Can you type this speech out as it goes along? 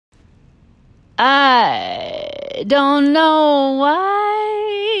I don't know why,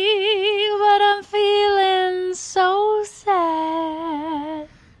 but I'm feeling so sad.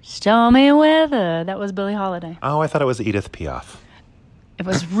 Stormy weather. That was Billie Holiday. Oh, I thought it was Edith Piaf. It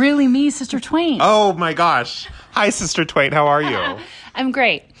was really me, Sister Twain. Oh my gosh. Hi, Sister Twain. How are you? I'm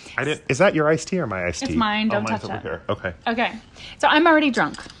great. Is that your iced tea or my iced tea? It's mine. Don't mine's touch over it. here. Okay. Okay. So I'm already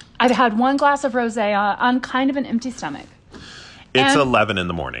drunk. I've had one glass of rosé on kind of an empty stomach. It's 11 in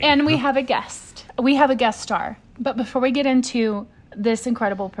the morning. And we have a guest. We have a guest star. But before we get into this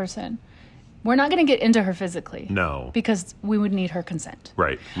incredible person, we're not going to get into her physically. No. Because we would need her consent.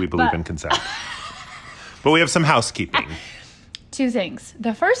 Right. We believe in consent. But we have some housekeeping. Two things.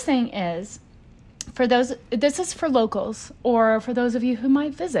 The first thing is, this is for locals or for those of you who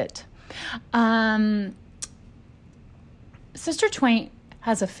might visit. Sister Twain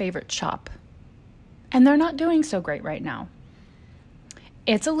has a favorite shop. And they're not doing so great right now.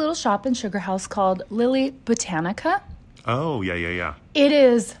 It's a little shop in Sugar House called Lily Botanica. Oh, yeah. It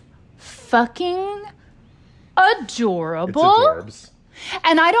is fucking adorable. It's adorbs.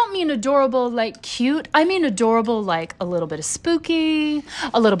 And I don't mean adorable like cute. I mean adorable like a little bit of spooky,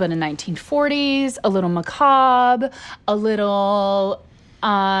 a little bit of 1940s, a little macabre, a little...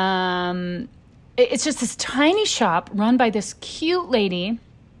 it's just this tiny shop run by this cute lady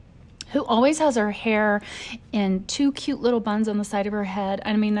who always has her hair in two cute little buns on the side of her head.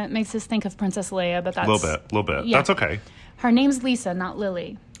 I mean, that makes us think of Princess Leia, but that's... A little bit. Yeah. That's okay. Her name's Lisa, not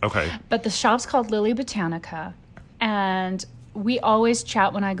Lily. Okay. But the shop's called Lily Botanica. And we always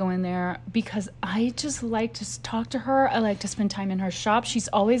chat when I go in there because I just like to talk to her. I like to spend time in her shop. She's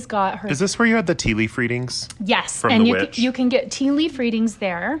always got her... Is this where you had the tea leaf readings? Yes. From and the witch? You can get tea leaf readings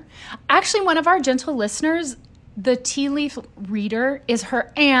there. Actually, one of our gentle listeners... The tea leaf reader is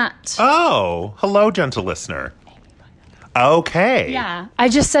her aunt. Oh, hello, gentle listener. Okay. Yeah, I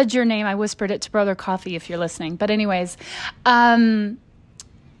just said your name. I whispered it to Brother Coffee if you're listening. But anyways, they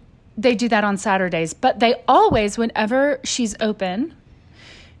do that on Saturdays. But they always, whenever she's open,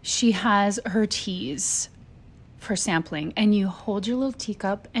 she has her teas for sampling. And you hold your little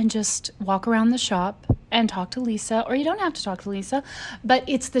teacup and just walk around the shop and talk to Lisa, or you don't have to talk to Lisa, but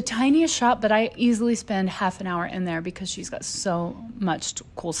it's the tiniest shop, but I easily spend half an hour in there because she's got so much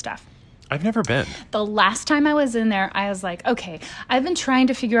cool stuff. I've never been. The last time I was in there, I was like, okay, I've been trying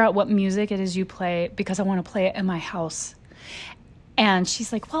to figure out what music it is you play because I want to play it in my house. And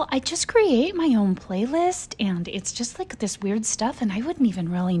she's like, well, I just create my own playlist and it's just like this weird stuff and I wouldn't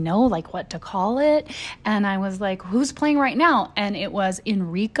even really know like what to call it. And I was like, who's playing right now? And it was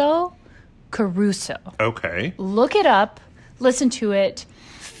Enrico Caruso. Okay. Look it up, listen to it,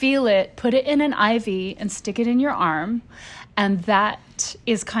 feel it, put it in an IV and stick it in your arm. And that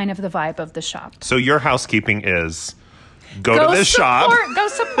is kind of the vibe of the shop. So your housekeeping is go to this shop. Go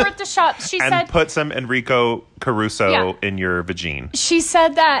support the shop. She and said, put some Enrico Caruso Yeah. in your vagine. She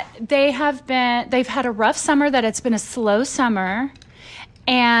said that they've had a rough summer, that it's been a slow summer.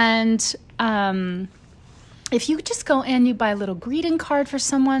 And if you just go in, you buy a little greeting card for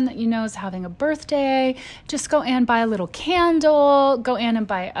someone that you know is having a birthday. Just go in, buy a little candle. Go in and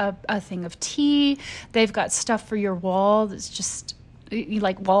buy a thing of tea. They've got stuff for your wall that's just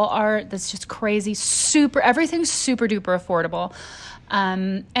like wall art that's just crazy. Everything's super duper affordable.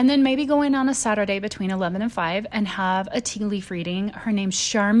 And then maybe go in on a Saturday between 11 and 5 and have a tea leaf reading. Her name's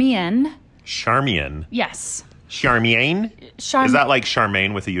Charmian. Charmian. Yes. Charmian? Is that like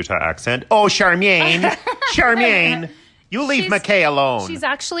Charmaine with a Utah accent? Oh, Charmian. Charmian. You leave McKay alone. She's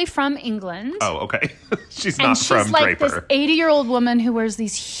actually from England. Oh, okay. She's not from she's like Draper. this 80-year-old woman who wears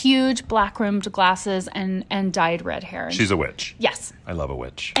these huge black-rimmed glasses and dyed red hair. She's a witch. Yes. I love a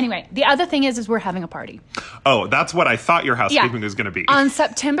witch. Anyway, the other thing is we're having a party. Oh, that's what I thought your housekeeping was going to be. On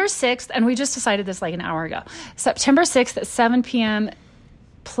September 6th, and we just decided this like an hour ago. September 6th at 7 p.m.,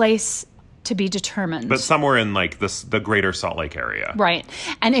 place to be determined. But somewhere in like the greater Salt Lake area. Right.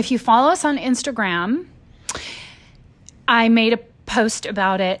 And if you follow us on Instagram, I made a post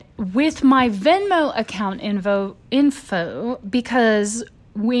about it with my Venmo account info because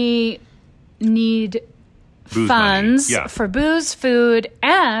we need Booze funds money. Yeah. for booze, food,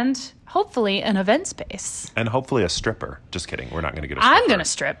 and hopefully an event space. And hopefully a stripper. Just kidding. We're not going to get a stripper. I'm going to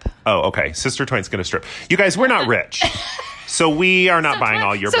strip. Oh, okay. Sister Twain's going to strip. You guys, we're not rich. So we are not buying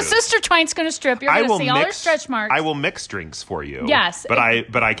all your booze. So Sister Twine's going to strip. You're going to see all her stretch marks. I will mix drinks for you. Yes. But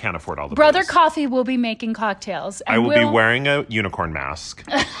I can't afford all the Brother booze. Coffee will be making cocktails. And I will be wearing a unicorn mask.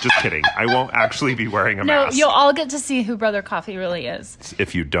 Just kidding. I won't actually be wearing a mask. No, you'll all get to see who Brother Coffee really is.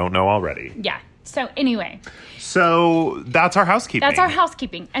 If you don't know already. Yeah. So anyway. So that's our housekeeping. That's our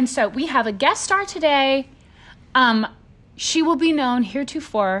housekeeping. And so we have a guest star today. She will be known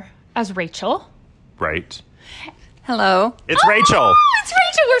heretofore as Rachel. Right. Hello. It's Rachel. Oh, it's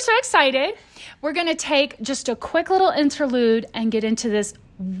Rachel. We're so excited. We're going to take just a quick little interlude and get into this.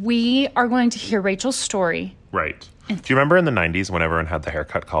 We are going to hear Rachel's story. Right. Do you remember in the 90s when everyone had the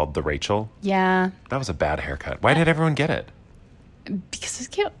haircut called the Rachel? Yeah. That was a bad haircut. Why did everyone get it? Because it's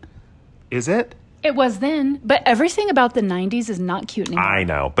cute. Is it? It was then, but everything about the 90s is not cute anymore. I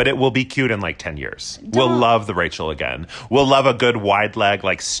know, but it will be cute in like 10 years. We'll love the Rachel again. We'll love a good wide leg,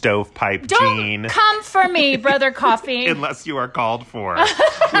 like stovepipe jean. Don't come for me, Brother Coffee. Unless you are called for.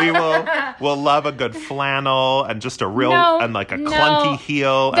 We'll love a good flannel and just a real, and like a clunky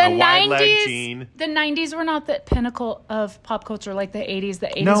heel and a wide leg jean. The 90s were not the pinnacle of pop culture like the 80s. The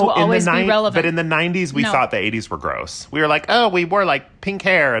 80s will always be relevant. But in the 90s, we thought the 80s were gross. We were like, oh, we wore like pink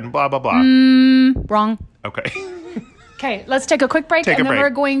hair and blah, blah, blah. Wrong. Okay. Okay, let's take a quick break and then we're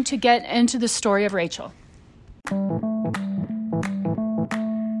going to get into the story of Rachel.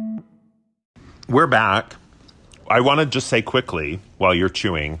 We're back. I want to just say quickly, while you're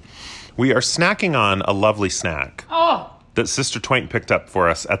chewing, we are snacking on a lovely snack that Sister Twain picked up for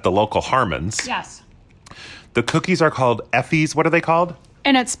us at the local Harmon's. Yes. The cookies are called Effies. What are they called?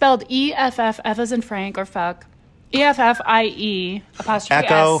 And it's spelled E-F-F, F as in Frank or fuck. E-F-F-I-E apostrophe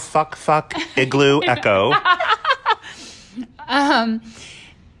Echo, S. fuck, igloo, echo.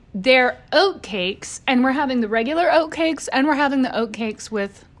 They're oat cakes, and we're having the regular oat cakes, and we're having the oat cakes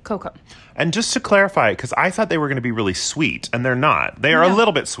with cocoa. And just to clarify, because I thought they were going to be really sweet, and they're not. They are a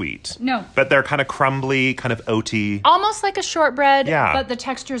little bit sweet. No. But they're kind of crumbly, kind of oaty. Almost like a shortbread, Yeah. but the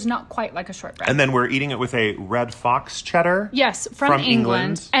texture is not quite like a shortbread. And then we're eating it with a Red Fox cheddar. Yes, from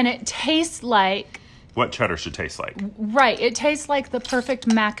England. And it tastes like... What cheddar should taste like. Right, it tastes like the perfect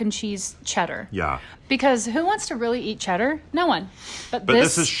mac and cheese cheddar. Yeah. Because who wants to really eat cheddar? No one. But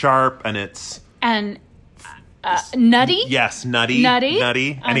this is sharp, and it's... And nutty? Yes, nutty.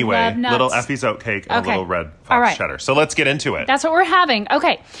 Nutty. Anyway, I love nuts. little Effie's oat cake and a little Red Fox All right. cheddar. So let's get into it. That's what we're having.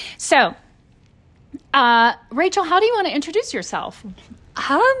 Okay, so... Rachel, how do you want to introduce yourself?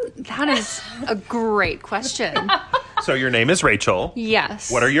 That is a great question. So your name is Rachel.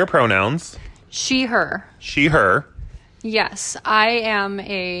 Yes. What are your pronouns? She, her. She, her. Yes, I am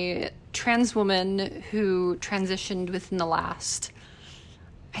a trans woman who transitioned within the last,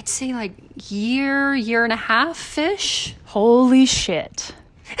 I'd say like year and a half-ish. Holy shit.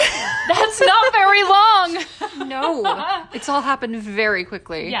 That's not very long. No, it's all happened very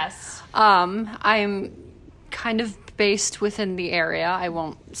quickly. Yes. I'm kind of based within the area. I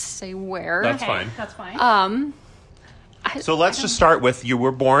won't say where. That's fine. That's fine. So let's just start with you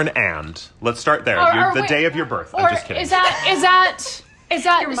were born and. Let's start there. The day of your birth. I'm just kidding. Is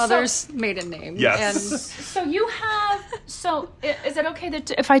that Your mother's maiden name. Yes. And so you have, is it okay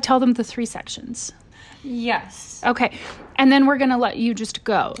that if I tell them the 3 sections? yes. Okay. And then we're going to let you just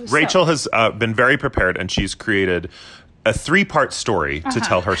go. Rachel has been very prepared, and she's created a 3-part story to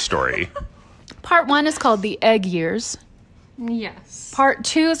tell her story. Part 1 is called the egg years. Yes. Part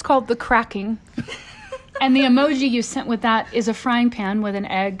 2 is called the cracking. And the emoji you sent with that is a frying pan with an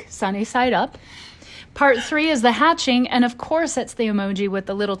egg sunny side up. Part 3 is the hatching, and of course it's the emoji with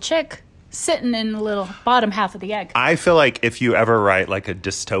the little chick sitting in the little bottom half of the egg. I feel like if you ever write like a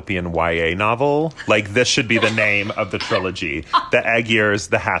dystopian YA novel, like this should be the name of the trilogy. The egg years,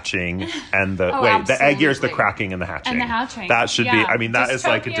 the hatching, and the the egg years, the cracking, and the hatching. And the hatching. That should be, I mean, that is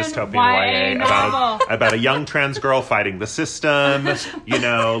like a dystopian YA about a young trans girl fighting the system, you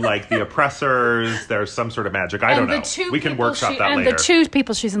know, like the oppressors. There's some sort of magic. I don't know. We can workshop that later. And the 2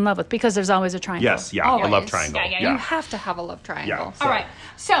 people she's in love with, because there's always a triangle. Yes, yeah, Always. a love triangle. You have to have a love triangle. Yeah, so. All right.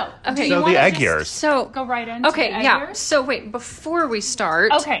 So, Okay. do you So wanna the egg just years. So Go right into Okay, the egg yeah. years? So wait, before we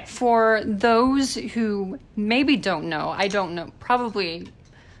start, Okay. for those who maybe don't know, I don't know, probably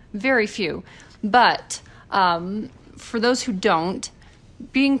very few, but for those who don't,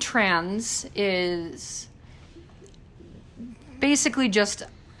 being trans is basically just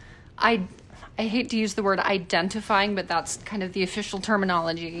I hate to use the word identifying, but that's kind of the official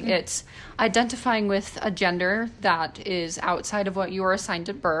terminology. It's identifying with a gender that is outside of what you are assigned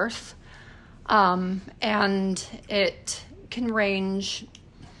at birth. And it can range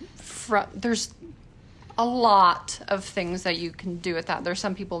from, there's a lot of things that you can do with that. There's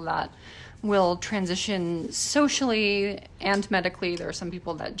some people that will transition socially and medically. There are some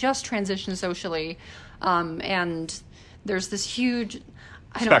people that just transition socially. And there's this huge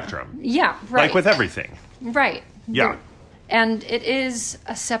Spectrum. Yeah, right. Like with everything. Right. Yeah. And it is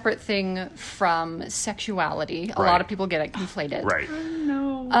a separate thing from sexuality. A lot of people get it conflated. Right.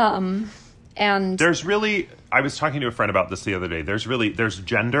 And There's really, I was talking to a friend about this the other day. There's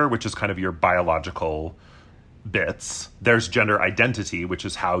gender, which is kind of your biological bits. There's gender identity, which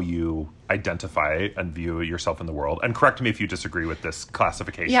is how you identify and view yourself in the world. And correct me if you disagree with this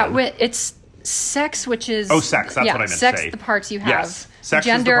classification. Yeah, it's sex, which is... Oh, sex. That's what I meant to say. Sex, the parts you have. Yes. Sex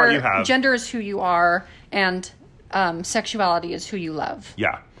is the part you have. Gender is who you are, and sexuality is who you love.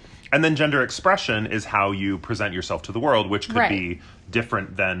 Yeah. And then gender expression is how you present yourself to the world, which could be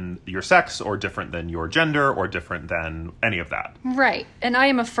different than your sex or different than your gender or different than any of that. Right. And I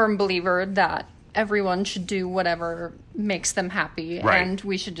am a firm believer that everyone should do whatever makes them happy, and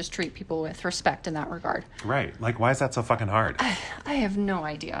we should just treat people with respect in that regard. Right. Like, why is that so fucking hard? I have no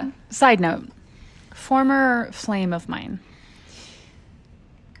idea. Side note, former flame of mine,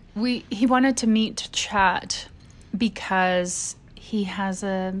 he wanted to meet to chat because he has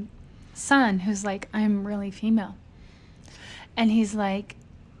a son who's like, I'm really female. And he's like,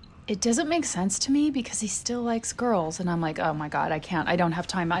 it doesn't make sense to me because he still likes girls. And I'm like, oh my God, I can't. I don't have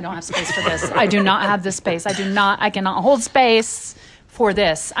time. I don't have space for this. I do not have the space. I cannot hold space for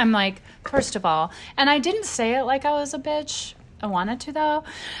this. I'm like, first of all, and I didn't say it like I was a bitch. I wanted to though.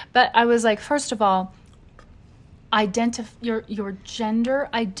 But I was like, first of all, your gender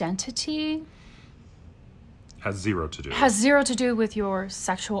identity has zero to do with your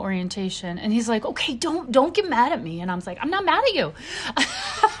sexual orientation. And he's like, okay, don't get mad at me. And I was like, I'm not mad at you.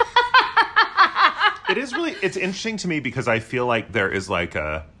 It's interesting to me because I feel like there is like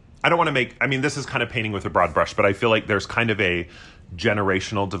this is kind of painting with a broad brush, but I feel like there's kind of a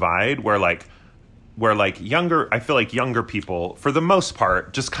generational divide where younger people, for the most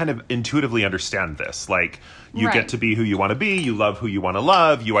part, just kind of intuitively understand this. Like, you get to be who you want to be, you love who you want to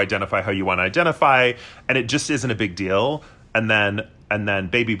love, you identify how you want to identify, and it just isn't a big deal. And then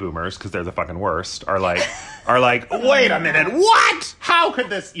baby boomers, because they're the fucking worst, are like, wait a minute, what? How could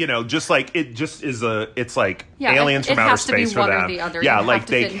this, just like, it just is it's like aliens from outer space for them. It has to be one or the other. Yeah, you like have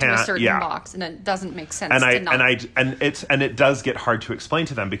to they fit into can't, a certain box, and it doesn't make sense and it does get hard to explain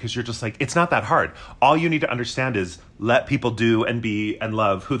to them because you're just like, it's not that hard. All you need to understand is let people do and be and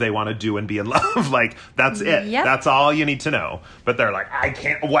love who they want to do and be and love. Like, that's it. Yep. That's all you need to know. But they're like, I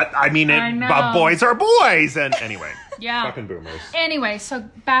can't, boys are boys. And anyway. Yeah. Fucking boomers. Anyway, so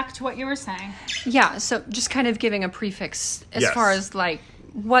back to what you were saying. Yeah, so just kind of giving a prefix as far as like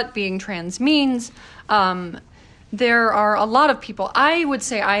what being trans means. There are a lot of people. I would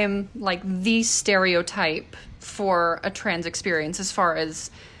say I am like the stereotype for a trans experience as far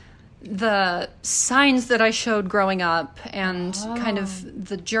as the signs that I showed growing up and kind of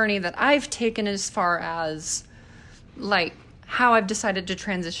the journey that I've taken as far as like how I've decided to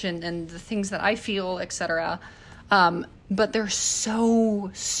transition and the things that I feel, etc. But there's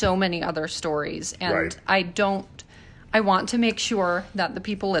so many other stories, and I want to make sure that the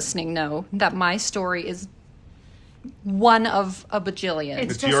people listening know that my story is one of a bajillion.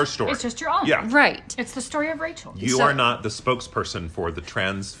 It's your story. It's just your own. Yeah. Right. It's the story of Rachel. You are not the spokesperson for the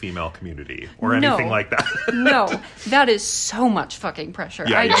trans female community or anything like that. No, that is so much fucking pressure.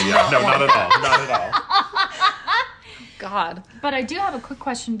 Yeah. No, not at all. Not at all. God. But I do have a quick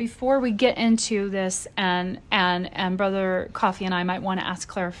question before we get into this, and Brother Coffee and I might want to ask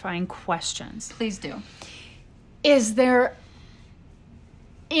clarifying questions. Please do. Is there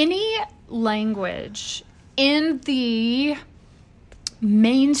any language in the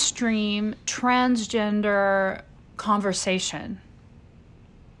mainstream transgender conversation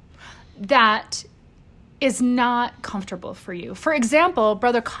that is not comfortable for you? For example,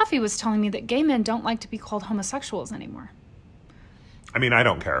 Brother Coffee was telling me that gay men don't like to be called homosexuals anymore. I mean, I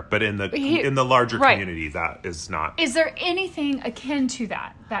don't care, but in the larger community, that is not. Is there anything akin to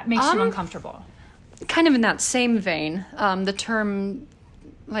that makes you uncomfortable? Kind of in that same vein, the term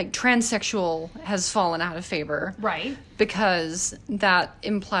like transsexual has fallen out of favor. Right. Because that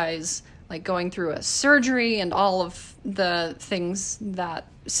implies like going through a surgery and all of the things that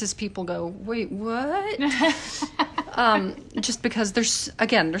cis people go, wait, what? Just because there's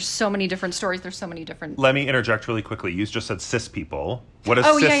so many different stories. There's so many different. Let me interject really quickly. You just said cis people. What does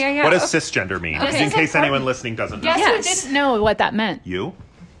What does cisgender mean? Okay. In case anyone listening doesn't know. Yes, who didn't know what that meant? You?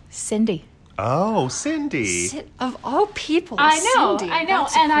 Cindy. Oh, Cindy. Of all people, I know. Cindy.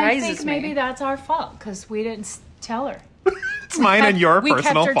 And I think maybe that's our fault because we didn't tell her. It's mine and your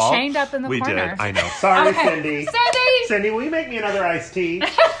personal fault. We kept her chained up in the corner. We did. I know. Sorry, okay. Cindy. Cindy, will you make me another iced tea?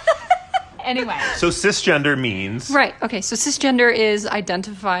 Anyway. So cisgender means... Right. Okay. So cisgender is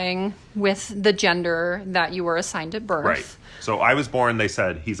identifying with the gender that you were assigned at birth. Right. So I was born, they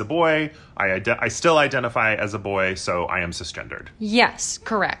said, he's a boy. I still identify as a boy, so I am cisgendered. Yes,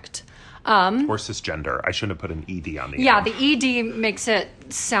 correct. Or cisgender. I shouldn't have put an ED on the end. Yeah, the ED makes it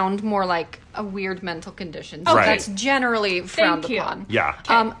sound more like a weird mental condition. So okay. That's generally frowned upon. Yeah.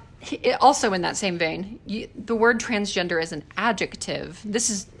 Okay. also in that same vein, the word transgender is an adjective. This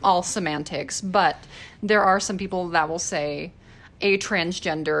is all semantics, but there are some people that will say a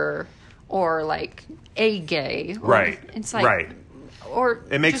transgender or like a gay. Right. It's like, right. Or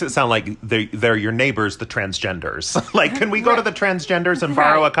it makes it sound like they're your neighbors, the transgenders. Like, can we go to the transgenders and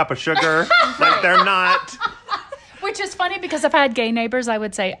borrow a cup of sugar? Like, they're not. Which is funny because if I had gay neighbors, I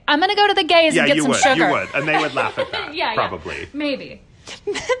would say, I'm going to go to the gays and get some sugar. You would. And they would laugh at that. Probably. Yeah. Maybe.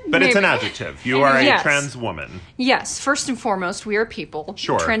 But it's an adjective. You are a trans woman. Yes. First and foremost, we are people.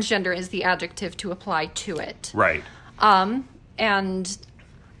 Sure. Transgender is the adjective to apply to it. Right. And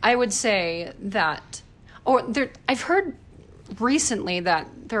I would say that, I've heard recently that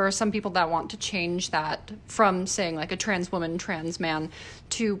there are some people that want to change that from saying like a trans woman, trans man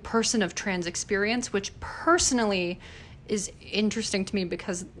to person of trans experience, which personally is interesting to me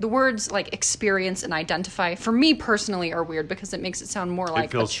because the words like experience and identify for me personally are weird because it makes it sound more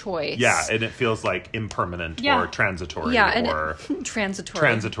like a choice. Yeah, and it feels like impermanent or transitory or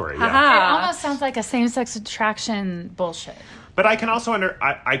transitory. Yeah. It almost sounds like a same-sex attraction bullshit. But I can also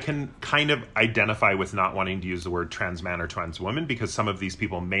I can kind of identify with not wanting to use the word trans man or trans woman because some of these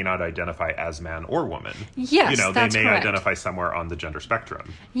people may not identify as man or woman. Yes, they may correct. identify somewhere on the gender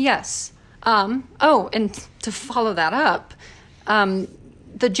spectrum. Yes. And to follow that up,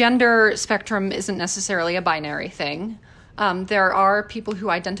 the gender spectrum isn't necessarily a binary thing. There are people who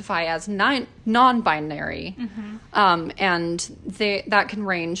identify as non-binary, and that can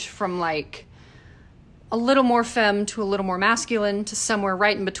range from like a little more femme to a little more masculine to somewhere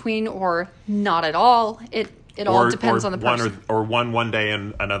right in between, or not at all. It all depends on the person. Or one day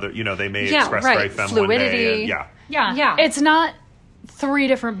and another. They may express very femme fluidity. One day. Yeah. It's not 3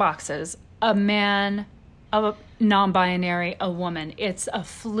 different boxes. A man, a non-binary, a woman. It's a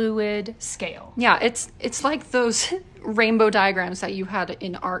fluid scale. Yeah, it's like those rainbow diagrams that you had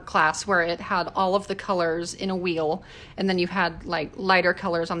in art class where it had all of the colors in a wheel, and then you had like lighter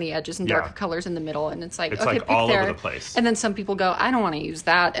colors on the edges and darker colors in the middle, and it's like, okay, pick all there. over the place. And then some people go, I don't want to use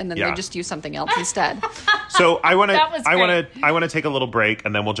that, and then they just use something else instead. So I want to take a little break,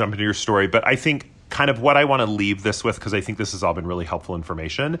 and then we'll jump into your story. But I think kind of what I want to leave this with, because I think this has all been really helpful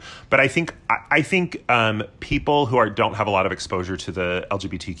information. But I think people who don't have a lot of exposure to the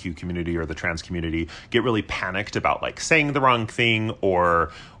LGBTQ community or the trans community get really panicked about like saying the wrong thing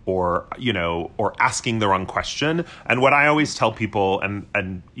or asking the wrong question. And what I always tell people, and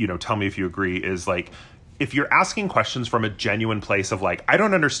tell me if you agree, is like, if you're asking questions from a genuine place of like, I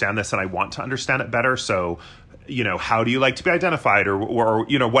don't understand this and I want to understand it better, so how do you like to be identified or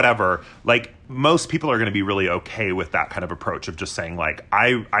whatever, like most people are going to be really okay with that kind of approach of just saying like,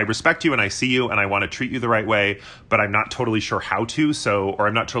 I respect you and I see you and I want to treat you the right way, but I'm not totally sure how to, or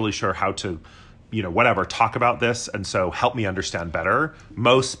I'm not totally sure how to, talk about this. And so help me understand better.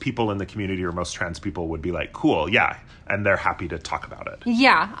 Most people in the community or most trans people would be like, cool. Yeah. And they're happy to talk about it.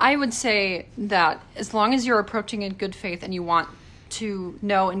 Yeah. I would say that as long as you're approaching in good faith and you want to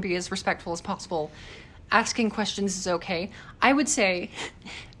know and be as respectful as possible, asking questions is okay. I would say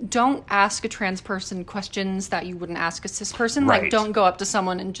don't ask a trans person questions that you wouldn't ask a cis person. Right. Like, don't go up to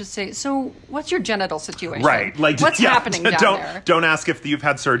someone and just say, so what's your genital situation? Right. Like, what's happening down there? Don't ask if you've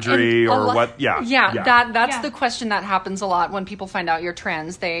had surgery or what. Yeah. That's the question that happens a lot when people find out you're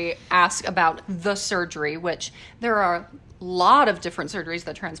trans. They ask about the surgery, which there are lot of different surgeries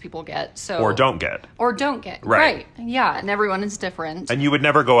that trans people get. Or don't get. Right. Yeah, and everyone is different. And you would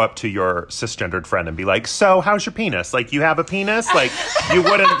never go up to your cisgendered friend and be like, so how's your penis? Like, you have a penis? Like, you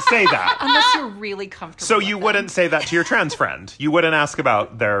wouldn't say that. Unless you're really comfortable So you wouldn't say that to your trans friend. You wouldn't ask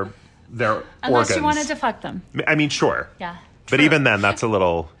about their Unless organs. you wanted to fuck them. I mean, sure. Yeah. But even then, that's you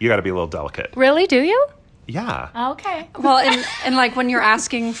got to be a little delicate. Really? Do you? Yeah. Okay. Well, and like when you're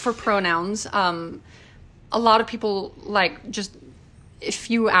asking for pronouns, a lot of people if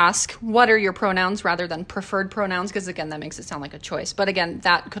you ask what are your pronouns rather than preferred pronouns, because again that makes it sound like a choice, but again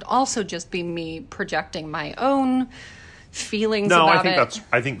that could also just be me projecting my own feelings about it.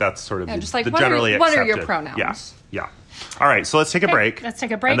 I think that's sort of just like, the generally what are accepted. your pronouns? Yeah. All right, so let's take a break. Let's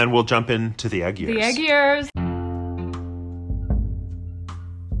take a break. And then we'll jump into the egg years. The egg years.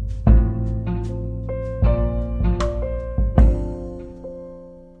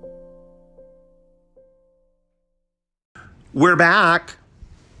 We're back.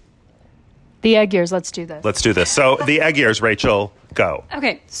 The egg years. Let's do this. Let's do this. So the egg years, Rachel, go.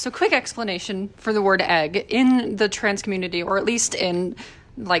 Okay, so quick explanation for the word egg in the trans community, or at least in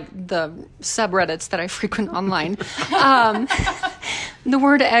like the subreddits that I frequent online, the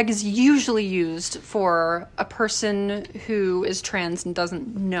word egg is usually used for a person who is trans and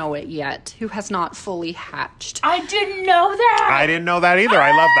doesn't know it yet, who has not fully hatched. I didn't know that. I didn't know that either.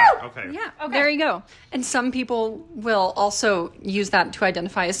 I love that. Okay. Yeah, okay. There you go. And some people will also use that to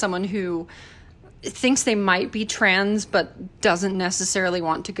identify as someone who thinks they might be trans but doesn't necessarily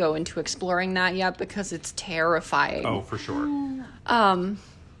want to go into exploring that yet because it's terrifying. Oh, for sure.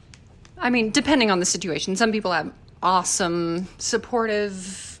 I mean, depending on the situation, some people have awesome,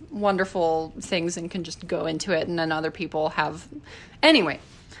 supportive, wonderful things and can just go into it, and then other people have... Anyway,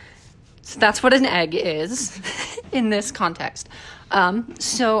 so that's what an egg is in this context.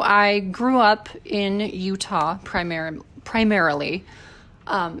 So I grew up in Utah primarily,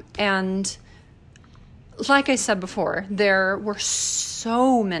 and like I said before, there were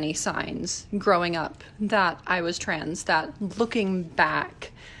so many signs growing up that I was trans that looking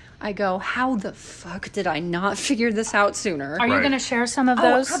back, I go, how the fuck did I not figure this out sooner? Are you going to share some of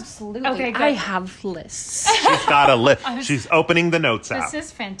those? Oh, absolutely. Okay, good. I have lists. She's got a list. She's opening the notes app. This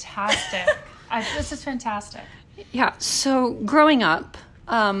is fantastic. This is fantastic. Yeah, so growing up,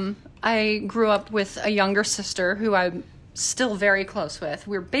 I grew up with a younger sister who I'm still very close with.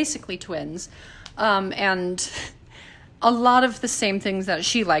 We're basically twins. And a lot of the same things that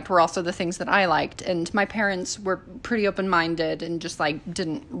she liked were also the things that I liked. And my parents were pretty open-minded and just, like,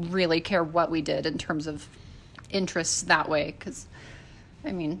 didn't really care what we did in terms of interests that way. Because,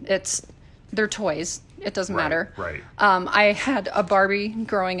 I mean, they're toys. It doesn't matter. Right. I had a Barbie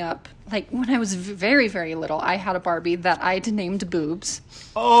growing up. Like, when I was very, very little, I had a Barbie that I'd named Boobs.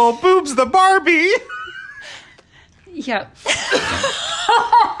 Oh, Boobs the Barbie! Yeah.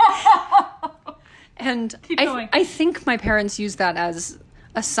 And going. I think my parents used that as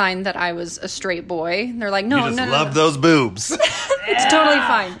a sign that I was a straight boy. They're like, no, You just no, no, love no. those boobs. It's totally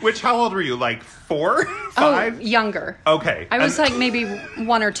fine. Which, how old were you? Like 4? Oh, 5? younger. Okay. I was And- like maybe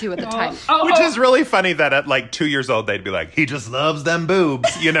 1 or 2 at the time. Which is really funny that at like 2 years old, they'd be like, he just loves them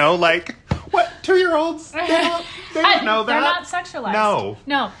boobs. You know, like, what? 2-year-olds? They don't know that. They're not sexualized.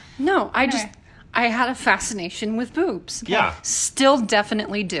 No. No, I had a fascination with boobs. Yeah. Still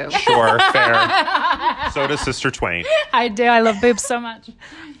definitely do. Sure, fair. So does Sister Twain. I do. I love boobs so much.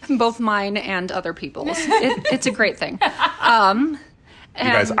 Both mine and other people's. It's a great thing. You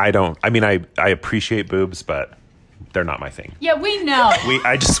guys, I appreciate boobs, but they're not my thing. Yeah, we know.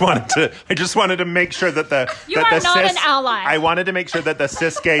 I just wanted to make sure that the an ally. I wanted to make sure that the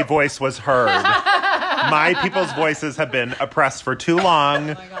cis gay voice was heard. My people's voices have been oppressed for too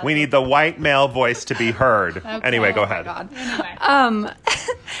long. We need the white male voice to be heard. Okay. Anyway, go ahead. God. Anyway.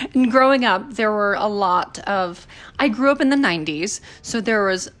 And growing up, there were a lot of... I grew up in the 90s, so there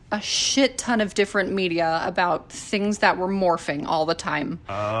was a shit ton of different media about things that were morphing all the time.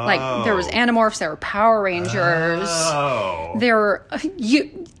 Oh. Like, there was Animorphs, there were Power Rangers. Oh. There were...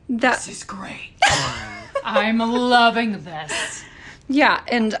 This is great. I'm loving this. Yeah,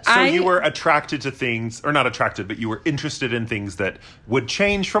 and So you were attracted to things, or not attracted, but you were interested in things that would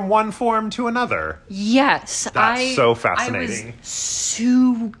change from one form to another. Yes. That's so fascinating. I was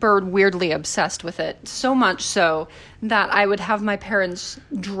super weirdly obsessed with it. So much so that I would have my parents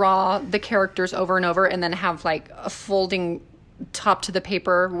draw the characters over and over and then have like a folding top to the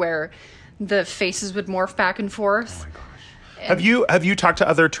paper where the faces would morph back and forth. Oh my gosh. Have you talked to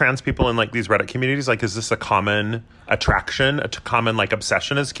other trans people in like these Reddit communities? Like, is this a common attraction, a common like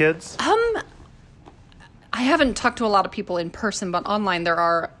obsession as kids? I haven't talked to a lot of people in person, but online there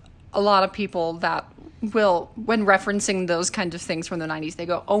are a lot of people that will, when referencing those kinds of things from the 90s, they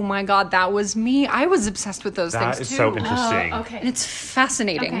go, oh my God, that was me. I was obsessed with those things too. That is so interesting. Okay. And it's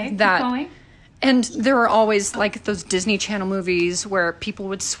fascinating Okay, keep that... going. And there were always like those Disney Channel movies where people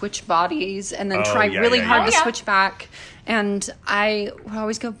would switch bodies and then try really hard to switch back. And I would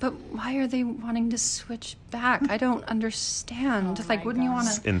always go, but why are they wanting to switch back? I don't understand. Like, wouldn't you want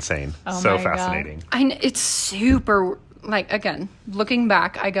to? Insane. Oh So my God. fascinating. It's super, like, again, looking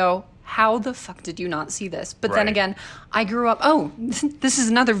back, I go, how the fuck did you not see this? But then Right. again, I grew up, this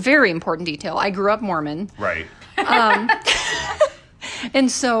is another very important detail. I grew up Mormon. Right.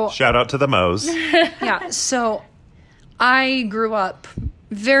 And so... Shout out to the Moes. Yeah, so I grew up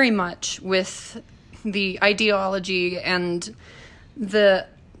very much with the ideology and the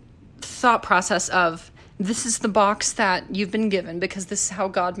thought process of this is the box that you've been given because this is how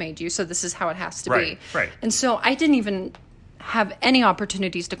God made you, so this is how it has to Right, be. right. And so I didn't even have any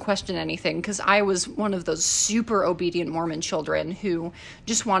opportunities to question anything because I was one of those super obedient Mormon children who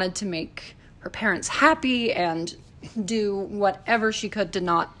just wanted to make her parents happy and do whatever she could to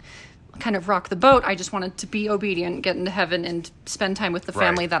not kind of rock the boat. I just wanted to be obedient, get into heaven, and spend time with the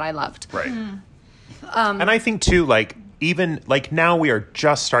family that I loved. Right. And I think too, like, even like now we are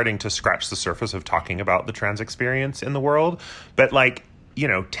just starting to scratch the surface of talking about the trans experience in the world. But like,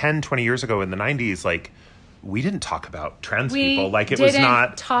 10, 20 years ago in the 90s, like, we didn't talk about trans people. Like, it was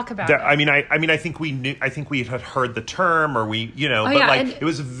not talk about it. I mean, I think we knew. I think we had heard the term, or we, but yeah, like it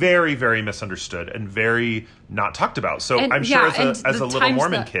was very, very misunderstood and very not talked about. So I'm sure as a little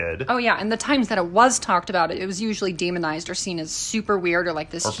Mormon kid, and the times that it was talked about, it was usually demonized or seen as super weird or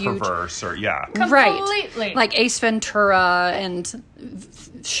like this or huge, perverse, or completely like Ace Ventura and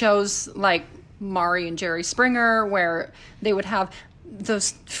shows like Maury and Jerry Springer, where they would have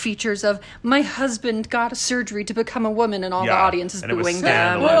those features of my husband got a surgery to become a woman, and all the audience is booing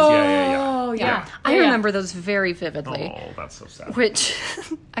them. Oh, yeah. I remember those very vividly. Oh, that's so sad. Which,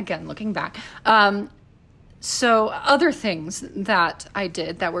 again, looking back. So other things that I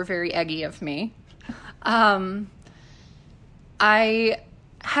did that were very eggy of me. This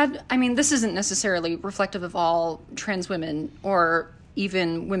isn't necessarily reflective of all trans women or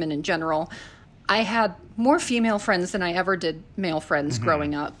even women in general. I had more female friends than I ever did male friends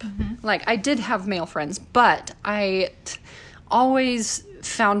growing up. Mm-hmm. Like, I did have male friends, but I always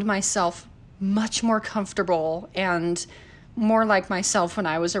found myself much more comfortable and more like myself when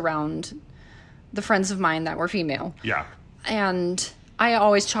I was around the friends of mine that were female. Yeah. And I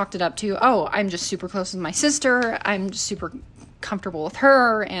always chalked it up to, I'm just super close with my sister. I'm just super comfortable with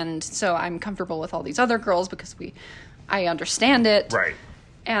her. And so I'm comfortable with all these other girls because I understand it. Right.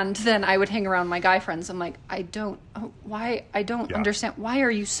 And then I would hang around my guy friends. I'm like, I don't understand. Why are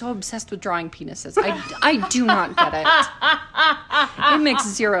you so obsessed with drawing penises? I do not get it. It makes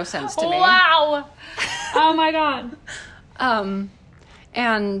zero sense to me. Wow. Oh my God.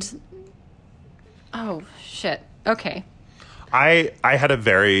 Oh shit. Okay. I had a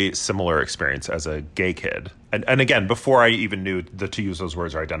very similar experience as a gay kid. And again, before I even knew to use those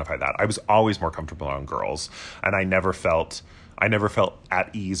words or identify that, I was always more comfortable around girls. And I never felt at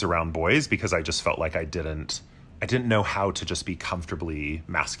ease around boys because I just felt like I didn't know how to just be comfortably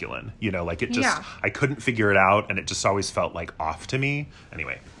masculine. Like it just, I couldn't figure it out, and it just always felt like off to me.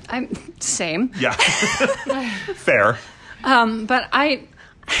 Anyway. I'm same. Yeah. Fair. But I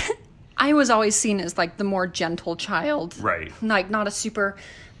was always seen as like the more gentle child. Right. Like not a super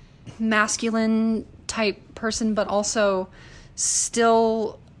masculine type person, but also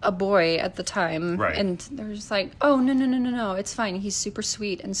still a boy at the time. Right. And they're just like, oh, no, it's fine. He's super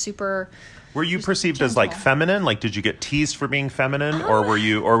sweet and super... Were you perceived gentle. as like feminine? Like, did you get teased for being feminine, or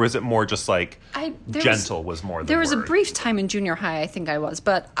was it more just like gentle was more the There was word? a brief time in junior high I think I was,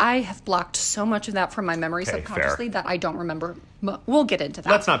 but I have blocked so much of that from my memory subconsciously that I don't remember. We'll get into that.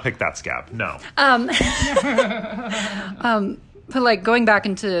 Let's not pick that scab. No. But like going back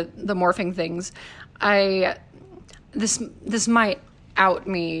into the morphing things, this might out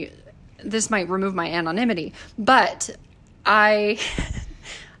me. This might remove my anonymity, but I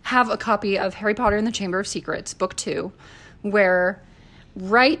have a copy of Harry Potter and the Chamber of Secrets, book 2, where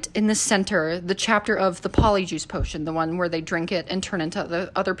right in the center, the chapter of the polyjuice potion, the one where they drink it and turn into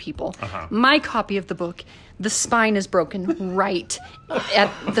the other people. My copy of the book, the spine is broken right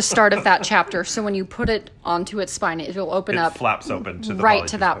at the start of that chapter. So when you put it onto its spine, it'll open up. It flaps open to the right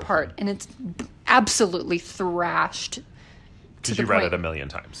to that potion. part, and it's absolutely thrashed. Because you read it a million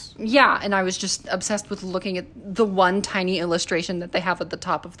times. Yeah, and I was just obsessed with looking at the one tiny illustration that they have at the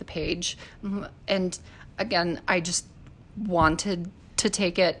top of the page. And again, I just wanted to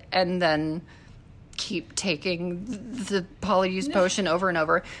take it and then keep taking the polyjuice potion over and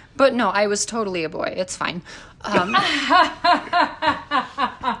over. But no, I was totally a boy. It's fine. And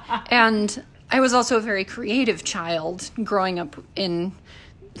I was also a very creative child growing up in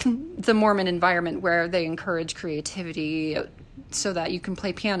the Mormon environment where they encourage creativity so that you can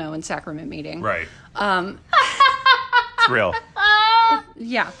play piano in sacrament meeting. Right. It's real.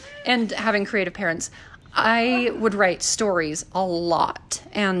 Yeah. And having creative parents, I would write stories a lot.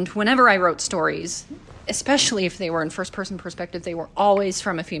 And whenever I wrote stories, especially if they were in first person perspective, they were always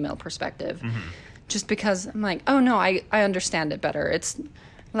from a female perspective. Mm-hmm. Just because I'm like, oh no, I understand it better. It's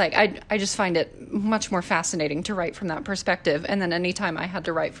like, I just find it much more fascinating to write from that perspective. And then anytime I had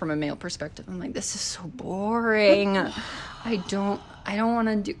to write from a male perspective, I'm like, this is so boring. I don't want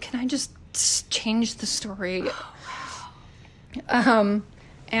to do, can I just change the story?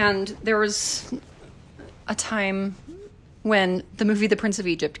 And there was a time when the movie The Prince of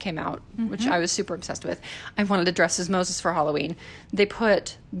Egypt came out, which I was super obsessed with. I wanted to dress as Moses for Halloween. They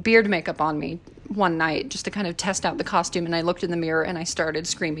put beard makeup on me one night just to kind of test out the costume, and I looked in the mirror and I started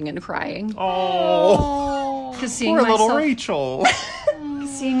screaming and crying. Oh, Because seeing poor myself, little Rachel.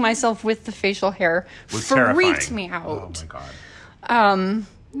 seeing myself with the facial hair Was freaked terrifying. me out. Oh my God.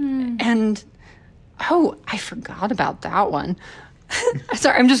 And I forgot about that one.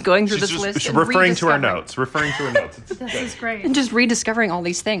 Sorry, I'm just going through She's this just list. And referring to her rediscovering- notes. Referring to her notes. It's This is great. And just rediscovering all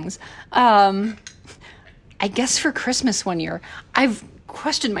these things. I guess for Christmas one year, I've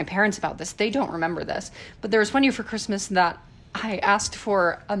questioned my parents about this. They don't remember this. But there was one year for Christmas that I asked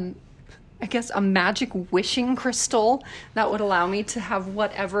for, I guess, a magic wishing crystal that would allow me to have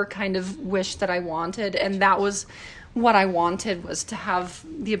whatever kind of wish that I wanted. And that was what I wanted, was to have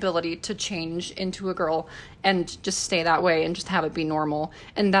the ability to change into a girl and just stay that way and just have it be normal.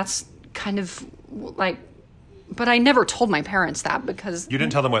 And that's kind of like, but I never told my parents that because You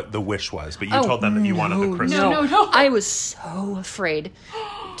didn't tell them what the wish was, but you told them that you wanted the crystal. No. I was so afraid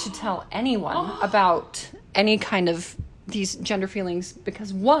to tell anyone about any kind of these gender feelings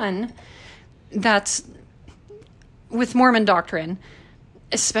because one, that's with Mormon doctrine,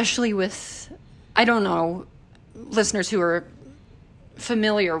 especially with, I don't know, listeners who are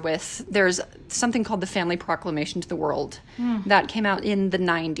familiar with, there's something called the Family Proclamation to the World that came out in the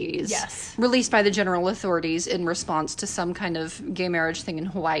 90s. Yes. Released by the general authorities in response to some kind of gay marriage thing in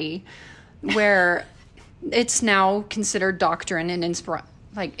Hawaii, where it's now considered doctrine and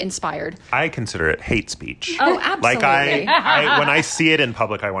inspired. I consider it hate speech. Oh, absolutely. Like I when I see it in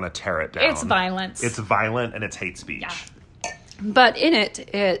public, I want to tear it down. It's violence. It's violent and it's hate speech. Yeah. But in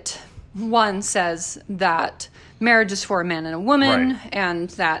it one says that marriage is for a man and a woman, Right. and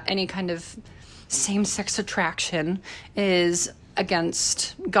that any kind of same-sex attraction is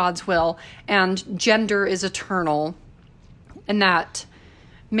against God's will, and gender is eternal, and that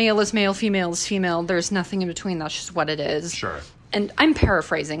male is male, female is female. There's nothing in between. That's just what it is. Sure. And I'm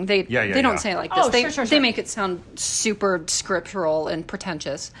paraphrasing. They Yeah. don't say it like this. Oh, they sure. they make it sound super scriptural and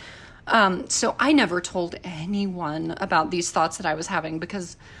pretentious. So I never told anyone about these thoughts that I was having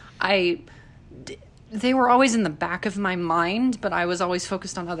because they were always in the back of my mind, but I was always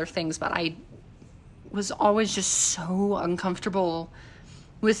focused on other things. But I was always just so uncomfortable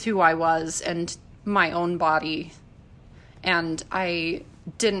with who I was and my own body. And I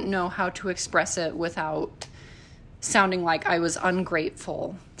didn't know how to express it without sounding like I was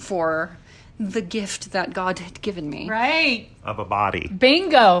ungrateful for the gift that God had given me. Right. Of a body.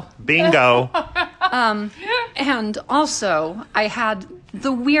 Bingo. Bingo. And also, I had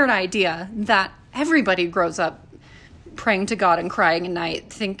the weird idea that everybody grows up praying to God and crying at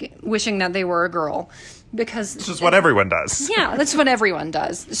night, wishing that they were a girl. Because This is what everyone does. yeah, that's what everyone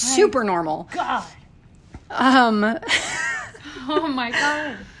does. Super normal. God. Um, Oh my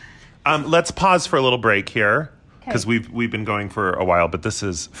God. Let's pause for a little break here because Okay. we've been going for a while, but this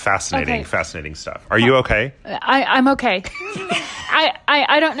is fascinating, Okay. fascinating stuff. Are you okay? I'm okay.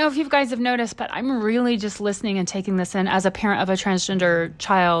 I don't know if you guys have noticed, but I'm really just listening and taking this in as a parent of a transgender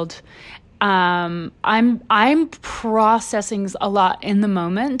child. I'm processing a lot in the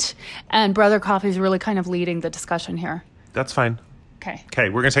moment, and Brother Coffee's really kind of leading the discussion here. That's fine. Okay. Okay,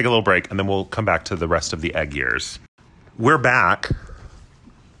 we're going to take a little break and then we'll come back to the rest of the egg years. We're back.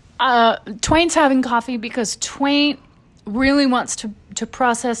 Twain's having coffee because Twain really wants to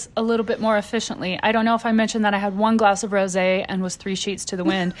process a little bit more efficiently. I don't know if I mentioned that I had one glass of rosé and was 3 sheets to the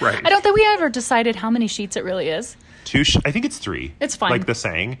wind. Right. I don't think we ever decided how many sheets it really is. I think it's 3. It's fine. Like the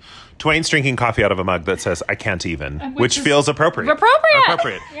saying. Twain's drinking coffee out of a mug that says, I can't even, which is feels appropriate.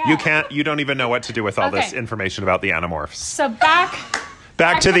 appropriate. You don't even know what to do with all this Okay. information about the Animorphs. So back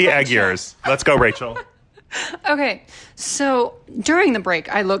Back to the to egg Rachel. years. Let's go, Rachel. okay, so during the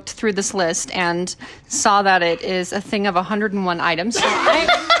break, I looked through this list and saw that it is a thing of 101 items. So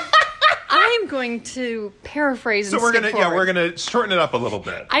I'm going to paraphrase. So and we're skip gonna forward. shorten it up a little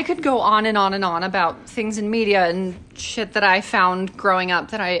bit. I could go on and on and on about things in media and shit that I found growing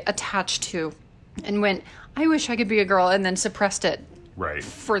up that I attached to and went, I wish I could be a girl, and then suppressed it Right.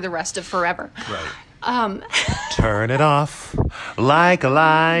 for the rest of forever. Right. Turn it off like a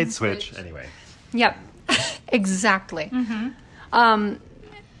light switch. Anyway. Yep, exactly.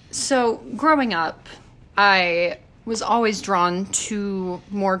 So growing up, I was always drawn to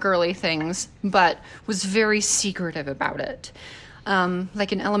more girly things, but was very secretive about it.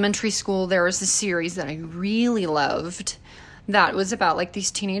 Like in elementary school, there was a series that I really loved that was about like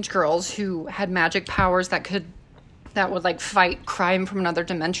these teenage girls who had magic powers that would like fight crime from another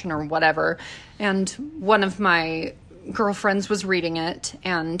dimension or whatever. And one of my girlfriends was reading it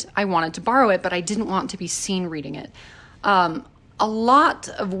and I wanted to borrow it, but I didn't want to be seen reading it. A lot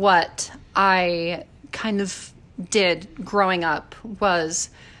of what I kind of did growing up was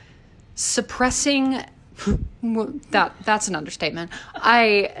suppressing that's an understatement.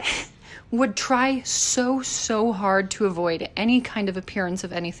 I would try so hard to avoid any kind of appearance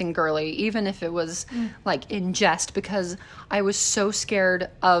of anything girly, even if it was like in jest, because I was so scared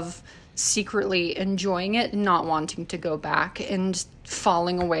of secretly enjoying it and not wanting to go back and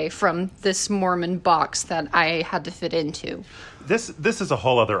falling away from this Mormon box that I had to fit into. This is a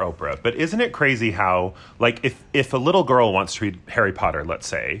whole other Oprah, but isn't it crazy how, like, if a little girl wants to read Harry Potter, let's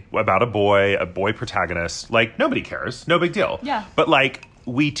say, about a boy protagonist, like, nobody cares, no big deal. Yeah. But, like,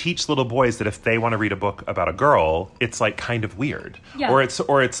 we teach little boys that if they want to read a book about a girl, it's, like, kind of weird. Yeah. Or it's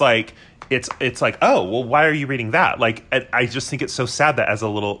like, it's like, oh, well, why are you reading that? Like, I just think it's so sad that as a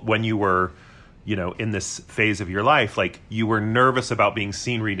little, when you were, you know, in this phase of your life, like, you were nervous about being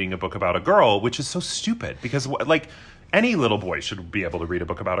seen reading a book about a girl, which is so stupid, because, like, any little boy should be able to read a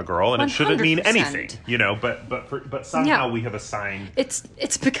book about a girl, and 100%. It shouldn't mean anything, you know. But somehow we have assigned. It's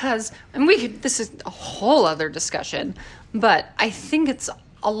because, and this is a whole other discussion, but I think it's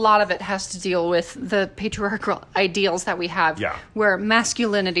a lot of it has to deal with the patriarchal ideals that we have, where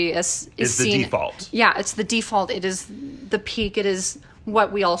masculinity is seen, the default. Yeah, it's the default. It is the peak. It is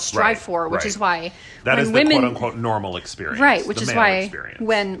what we all strive for, which is why that is the quote unquote normal experience, right? Which is why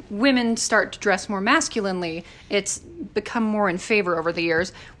when women start to dress more masculinely, it's become more in favor over the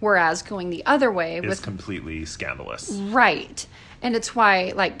years, whereas going the other way is completely scandalous, right? And it's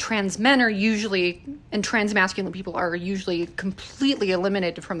why, like, trans men are usually, and trans masculine people are usually completely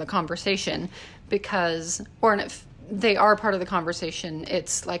eliminated from the conversation, because, or if they are part of the conversation,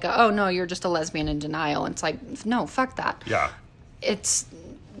 it's like, oh no, you're just a lesbian in denial. And it's like, no, fuck that. Yeah. It's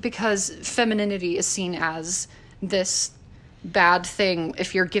because femininity is seen as this bad thing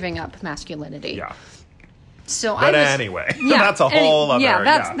if you're giving up masculinity. Yeah. So anyway, that's a whole other. Yeah,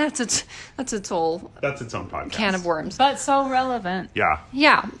 that's its own podcast. Can of worms. But so relevant. Yeah.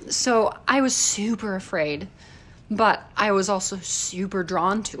 Yeah. So I was super afraid, but I was also super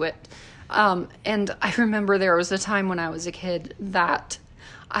drawn to it. And I remember there was a time when I was a kid that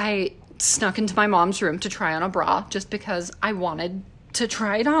I snuck into my mom's room to try on a bra just because I wanted to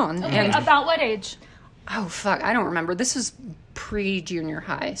try it on. Okay, and about what age? Oh, fuck. I don't remember. This was pre-junior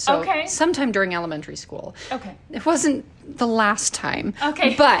high. So sometime during elementary school. Okay. It wasn't the last time.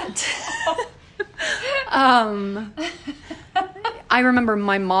 Okay. But I remember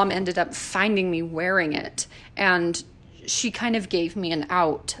my mom ended up finding me wearing it, and she kind of gave me an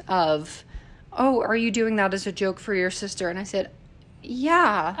out of, oh, are you doing that as a joke for your sister? And I said,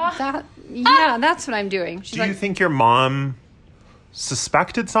 that's what I'm doing. She's do you think your mom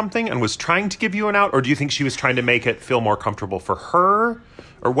suspected something and was trying to give you an out, or do you think she was trying to make it feel more comfortable for her,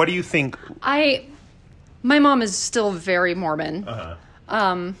 or what do you think? My mom is still very Mormon.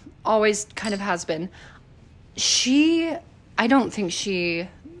 Always kind of has been. I don't think she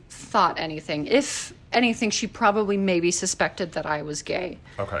thought anything. If anything, she probably maybe suspected that I was gay.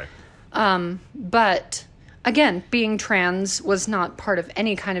 Okay. But again, being trans was not part of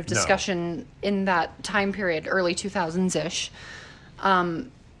any kind of discussion in that time period, early 2000s-ish. And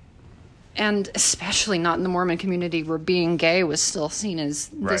especially not in the Mormon community, where being gay was still seen as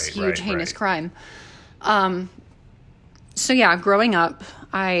this huge, heinous crime. So yeah, growing up,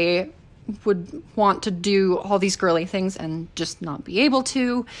 I would want to do all these girly things and just not be able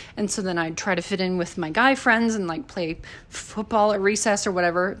to. And so then I'd try to fit in with my guy friends and, like, play football at recess or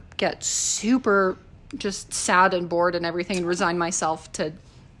whatever, get super just sad and bored and everything, and resign myself to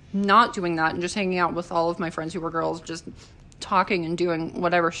not doing that and just hanging out with all of my friends who were girls, just talking and doing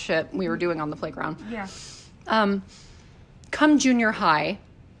whatever shit we were doing on the playground. Yeah. Come junior high,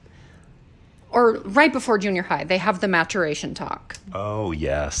 or right before junior high, they have the maturation talk. Oh,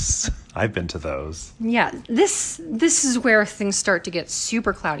 yes. I've been to those. Yeah, this is where things start to get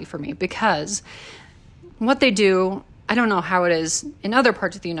super cloudy for me, because what they do, I don't know how it is in other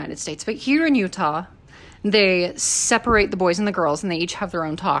parts of the United States, but here in Utah, they separate the boys and the girls, and they each have their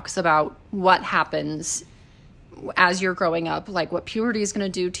own talks about what happens as you're growing up, like what puberty is going to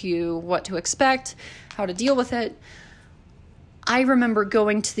do to you, what to expect, how to deal with it. I remember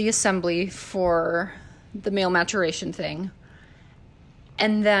going to the assembly for the male maturation thing,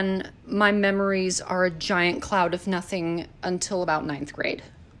 and then my memories are a giant cloud of nothing until about 9th grade.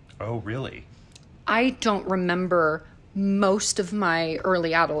 Oh, really? I don't remember most of my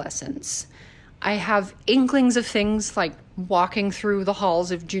early adolescence. I have inklings of things like walking through the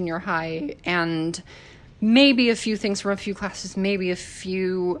halls of junior high, and maybe a few things from a few classes, maybe a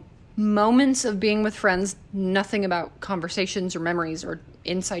few moments of being with friends, nothing about conversations or memories or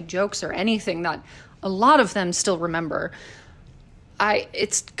inside jokes or anything that a lot of them still remember.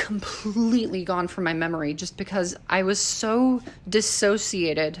 It's completely gone from my memory just because I was so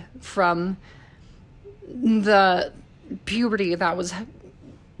dissociated from the puberty that was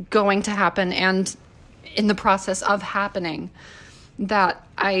going to happen and in the process of happening that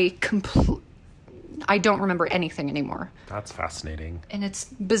I don't remember anything anymore. That's fascinating. And it's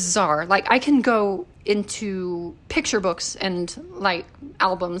bizarre. Like, I can go into picture books and, like,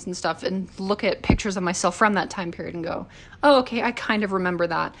 albums and stuff and look at pictures of myself from that time period and go, oh, okay, I kind of remember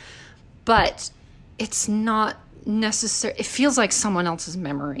that. But it's not necessary. It feels like someone else's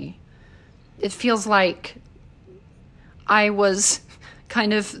memory. It feels like I was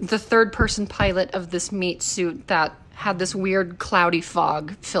kind of the third-person pilot of this meat suit that had this weird cloudy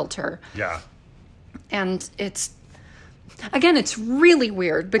fog filter. Yeah. And it's really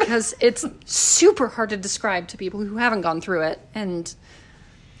weird because it's super hard to describe to people who haven't gone through it. And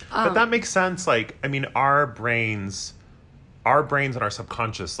but that makes sense. Like, I mean, our brains and our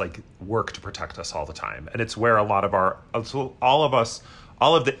subconscious, like, work to protect us all the time. And it's where a lot of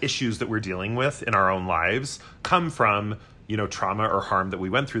all of the issues that we're dealing with in our own lives come from, you know, trauma or harm that we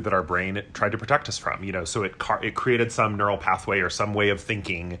went through that our brain tried to protect us from, you know, so it created some neural pathway or some way of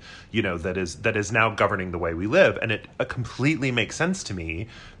thinking, you know, that is now governing the way we live. And it completely makes sense to me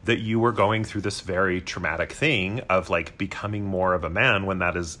that you were going through this very traumatic thing of, like, becoming more of a man when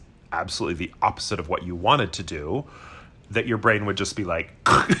that is absolutely the opposite of what you wanted to do, that your brain would just be like,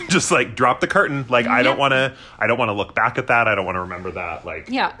 just like drop the curtain. Like, I don't want to look back at that. I don't want to remember that. Like,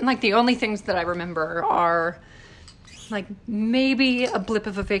 yeah. Like, the only things that I remember are, like, maybe a blip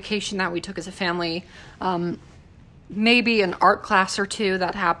of a vacation that we took as a family, maybe an art class or two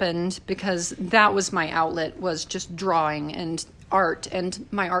that happened, because that was my outlet, was just drawing and art. And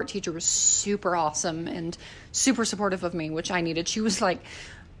my art teacher was super awesome and super supportive of me, which I needed. She was like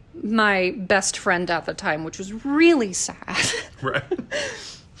my best friend at the time, which was really sad. Right.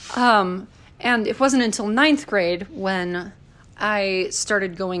 And it wasn't until 9th grade when I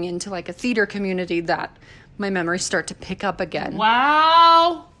started going into, like, a theater community that my memories start to pick up again.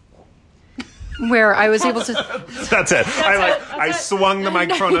 Wow. Where I was able to... That's it. I swung the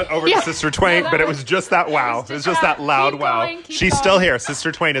microphone over to Sister Twain, but it was just that wow. It was just that loud wow. She's still here.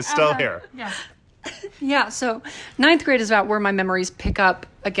 Sister Twain is still here. Yeah. Yeah, so 9th grade is about where my memories pick up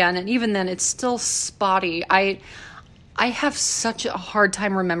again, and even then it's still spotty. I have such a hard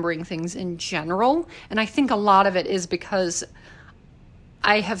time remembering things in general, and I think a lot of it is because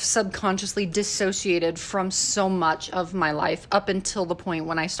I have subconsciously dissociated from so much of my life up until the point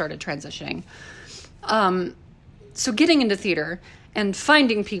when I started transitioning. So getting into theater and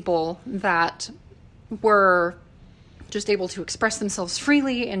finding people that were just able to express themselves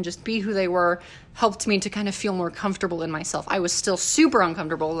freely and just be who they were helped me to kind of feel more comfortable in myself. I was still super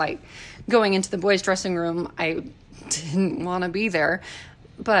uncomfortable, like going into the boys' dressing room. I didn't want to be there,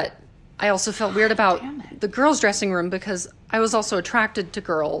 but I also felt weird about the girls' dressing room because I was also attracted to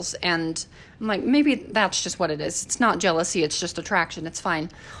girls, and I'm like, maybe that's just what it is. It's not jealousy, it's just attraction. It's fine.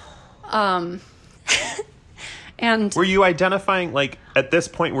 And were you identifying, like, at this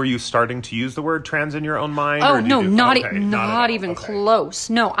point, were you starting to use the word trans in your own mind? Oh, or no, not even okay. close.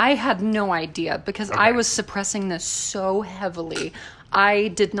 No, I had no idea because I was suppressing this so heavily. I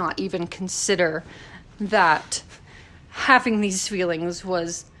did not even consider that having these feelings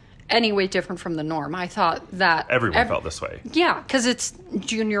was any way different from the norm. I thought that everyone felt this way. Yeah, because it's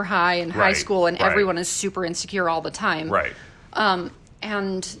junior high and high school, and everyone is super insecure all the time. Right.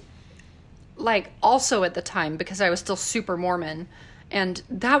 And, like, also at the time, because I was still super Mormon, and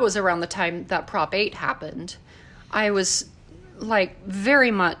that was around the time that Prop 8 happened, I was, like,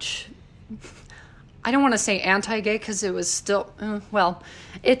 very much, I don't want to say anti-gay, because it was still, it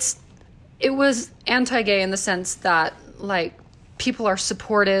was anti-gay in the sense that, like, people are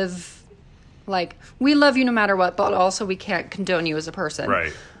supportive, like, we love you no matter what, but also we can't condone you as a person.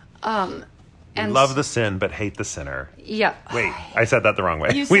 Right. And love the sin, but hate the sinner. Yeah. Wait, I said that the wrong way.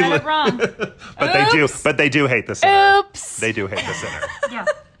 You said it wrong. But they do hate the sinner. Oops. They do hate the sinner. Yeah.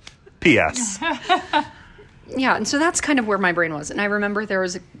 P.S. Yeah, and so that's kind of where my brain was. And I remember there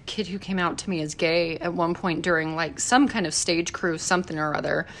was a kid who came out to me as gay at one point during, like, some kind of stage crew, something or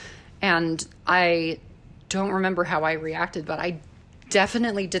other. And I don't remember how I reacted, but I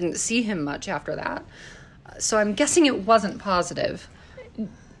definitely didn't see him much after that. So I'm guessing it wasn't positive.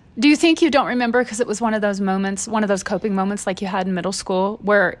 Do you think you don't remember because it was one of those moments, one of those coping moments like you had in middle school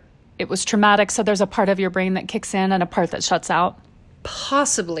where it was traumatic, so there's a part of your brain that kicks in and a part that shuts out?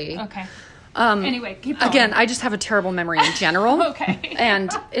 Possibly. Okay. Anyway, keep going. Again, I just have a terrible memory in general. Okay. And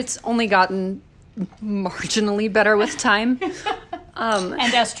it's only gotten marginally better with time.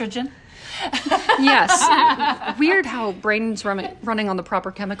 And estrogen. Yes. Weird how brains running on the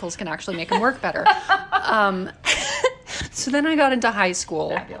proper chemicals can actually make them work better. So then I got into high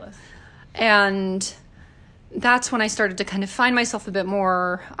school. Fabulous. And that's when I started to kind of find myself a bit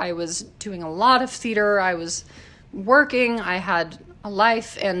more. I was doing a lot of theater. I was working. I had a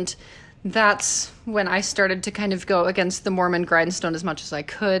life. And that's when I started to kind of go against the Mormon grindstone as much as I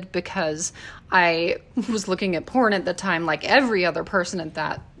could, because I was looking at porn at the time like every other person at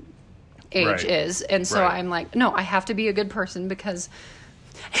that age is. And so I'm like, no, I have to be a good person because...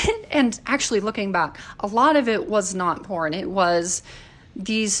 And actually, looking back, a lot of it was not porn. It was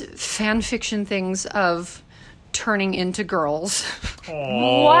these fan fiction things of turning into girls.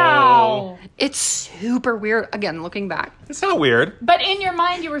 Wow. It's super weird. Again, looking back. It's not weird. But in your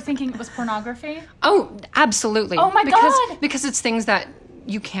mind, you were thinking it was pornography? Oh, absolutely. Oh, my God. Because it's things that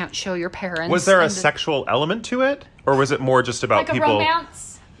you can't show your parents. Was there a sexual element to it? Or was it more just about Like people... a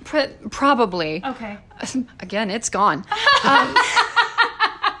romance? Probably. Okay. Again, it's gone.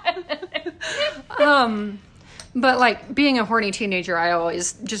 But like being a horny teenager, I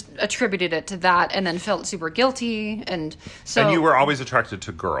always just attributed it to that and then felt super guilty. And so. And you were always attracted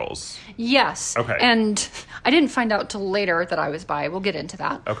to girls. Yes. Okay. And I didn't find out till later that I was bi. We'll get into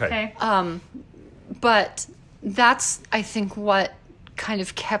that. Okay. But that's, I think, what kind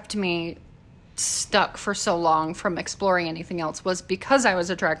of kept me stuck for so long from exploring anything else was because I was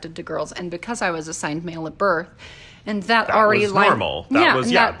attracted to girls and because I was assigned male at birth. And that already was normal. That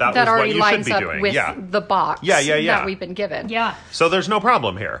was already what you lines should be up doing. with Yeah. the box that we've been given. Yeah. So there's no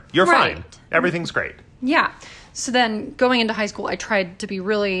problem here. You're Right. fine. Everything's great. Yeah. So then going into high school, I tried to be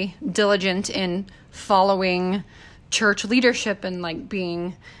really diligent in following church leadership and like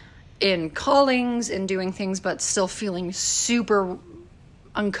being in callings and doing things, but still feeling super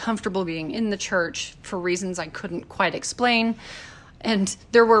uncomfortable being in the church for reasons I couldn't quite explain. And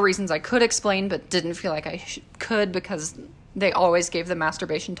there were reasons I could explain, but didn't feel like I could because they always gave the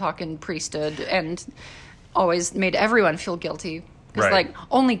masturbation talk in priesthood and always made everyone feel guilty. Because, like,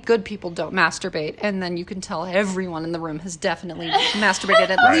 only good people don't masturbate. And then you can tell everyone in the room has definitely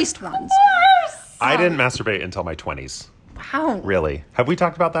masturbated at least once. I didn't masturbate until my 20s. Wow. Really? Have we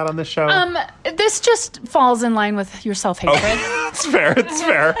talked about that on this show? This just falls in line with your self-hatred. It's fair. It's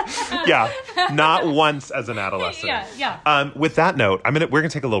fair. Yeah. Not once as an adolescent. Yeah. With that note, we're gonna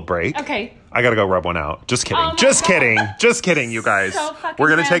take a little break. Okay. I gotta go rub one out. Just kidding. Oh my Just God. kidding. Just kidding, you guys. So fucking We're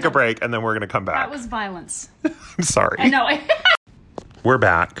gonna take a random. break and then we're gonna come back. That was violence. I'm sorry. I know. We're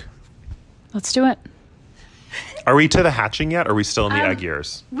back. Let's do it. Are we to the hatching yet? Or are we still in the egg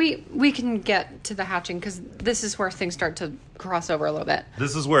years? We can get to the hatching because this is where things start to cross over a little bit.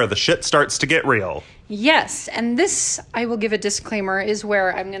 This is where the shit starts to get real. Yes, and this, I will give a disclaimer, is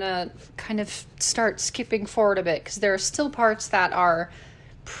where I'm going to kind of start skipping forward a bit because there are still parts that are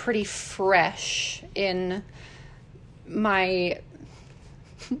pretty fresh in my,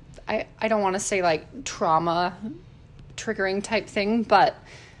 I don't want to say like trauma triggering type thing, but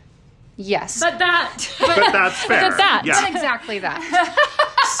yes. But that's fair. But that. Yeah. Exactly that.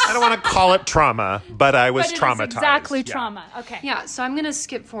 I don't want to call it trauma, but I was But it is traumatized. exactly Yeah. trauma. Okay. Yeah, so I'm going to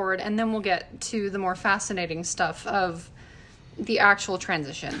skip forward and then we'll get to the more fascinating stuff of the actual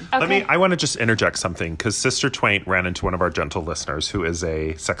transition. Okay. I want to just interject something because Sister Twain ran into one of our gentle listeners who is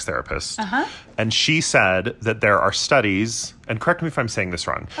a sex therapist. And she said that there are studies, and correct me if I'm saying this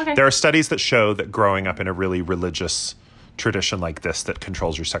wrong, Okay. there are studies that show that growing up in a really religious tradition like this that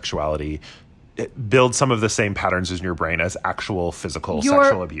controls your sexuality, it builds some of the same patterns in your brain as actual physical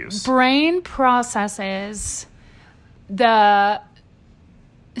sexual abuse. Brain processes the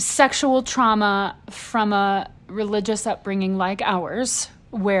sexual trauma from a religious upbringing like ours,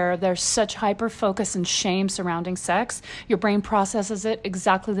 where there's such hyper focus and shame surrounding sex. Your brain processes it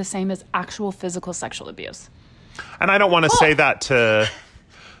exactly the same as actual physical sexual abuse. And I don't want to say that to,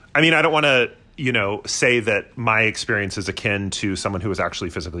 I don't want to, say that my experience is akin to someone who was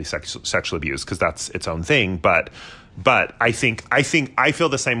actually physically sexually abused, because that's its own thing. But I think I feel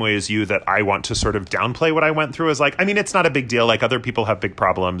the same way as you, that I want to sort of downplay what I went through as like, it's not a big deal. Like other people have big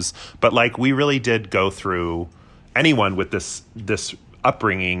problems, but like we really did go through, anyone with this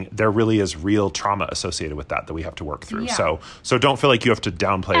upbringing, there really is real trauma associated with that we have to work through. Yeah. So don't feel like you have to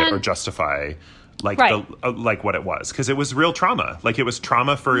downplay it or justify like like what it was, because it was real trauma. Like it was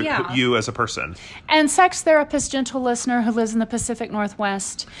trauma for you as a person. And sex therapist, gentle listener who lives in the Pacific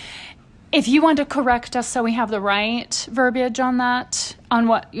Northwest, if you want to correct us so we have the right verbiage on that, on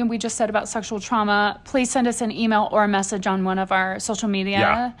what we just said about sexual trauma, please send us an email or a message on one of our social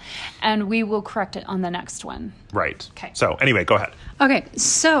media, and we will correct it on the next one. Right. Okay. So anyway, go ahead. Okay,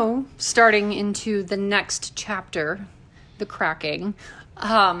 so starting into the next chapter, the cracking.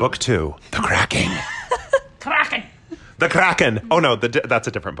 Book 2, The Cracking. Kraken. The Kraken. Oh no, that's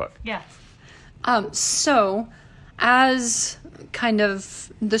a different book. Yeah. So as kind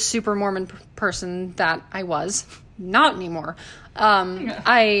of the super Mormon person that I was, not anymore,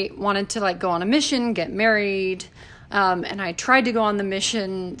 I wanted to like go on a mission, get married, and I tried to go on the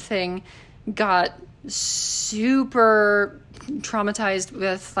mission thing, got super traumatized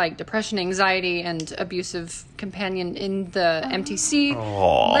with like depression, anxiety, and abusive companion in the MTC,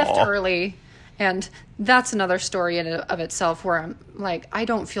 left early, and that's another story in of itself where I'm like, I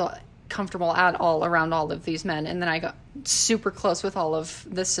don't feel comfortable at all around all of these men, and then I got super close with all of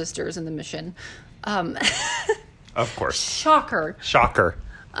the sisters in the mission. Of course. Shocker.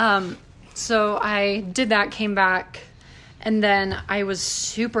 So I did that, came back, and then I was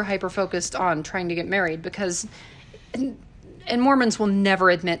super hyper focused on trying to get married because, and Mormons will never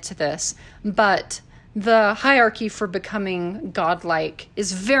admit to this, but the hierarchy for becoming godlike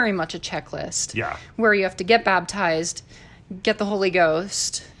is very much a checklist. Yeah. Where you have to get baptized, get the Holy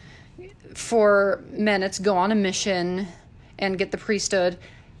Ghost. For men, it's go on a mission and get the priesthood,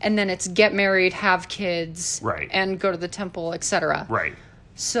 and then it's get married, have kids, right, and go to the temple, etc. Right.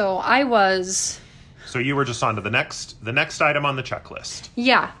 So I was. So you were just on to the next item on the checklist.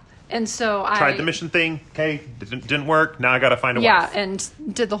 Yeah, and so I tried the mission thing. Okay, didn't work. Now I got to find a wife. Yeah, and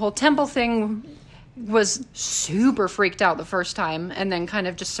did the whole temple thing. Was super freaked out the first time, and then kind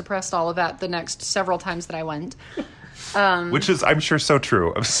of just suppressed all of that the next several times that I went. Which is, I'm sure, so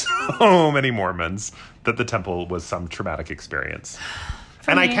true of so many Mormons, that the temple was some traumatic experience.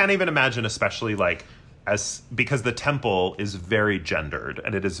 And I can't even imagine, especially like because the temple is very gendered,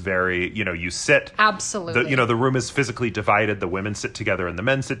 and it is very, you sit. Absolutely. The room is physically divided. The women sit together and the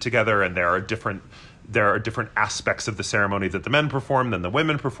men sit together, and there are different aspects of the ceremony that the men perform than the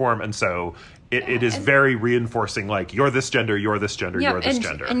women perform, and so it is very reinforcing, like, you're this gender, you're this gender, you're this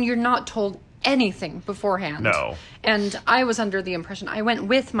gender. And you're not told anything beforehand. No. And I was under the impression, I went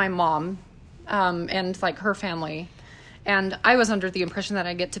with my mom and like her family, and I was under the impression that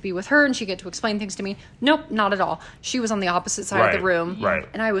I get to be with her and she get to explain things to me. Nope, not at all. She was on the opposite side of the room. Right.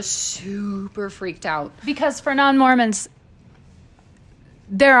 And I was super freaked out. Because for non-Mormons,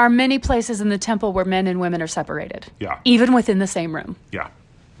 there are many places in the temple where men and women are separated. Yeah. Even within the same room. Yeah.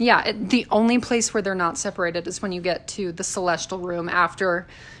 Yeah, the only place where they're not separated is when you get to the celestial room after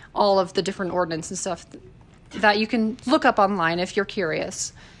all of the different ordinance and stuff that you can look up online if you're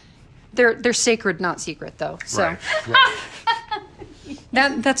curious. They're sacred, not secret, though. So Right.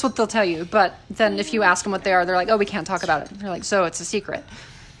 that's what they'll tell you. But then if you ask them what they are, they're like, "Oh, we can't talk about it." They're like, "So it's a secret."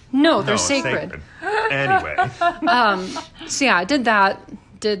 No, they're sacred. Anyway. So yeah, I did that.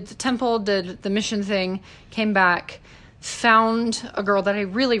 Did the temple, did the mission thing, came back, found a girl that I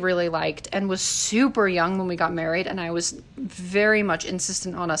really, really liked, and was super young when we got married, and I was very much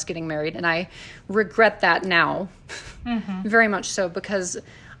insistent on us getting married, and I regret that now. Very much so, because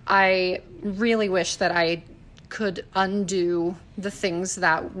I really wish that I could undo the things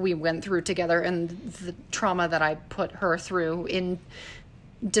that we went through together and the trauma that I put her through in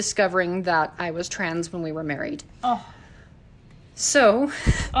discovering that I was trans when we were married. So,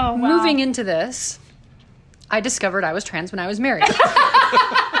 moving into this, I discovered I was trans when I was married.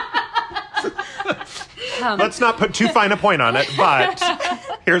 Let's not put too fine a point on it, but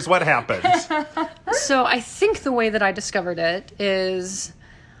here's what happened. So I think the way that I discovered it is,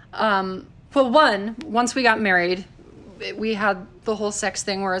 once we got married, we had the whole sex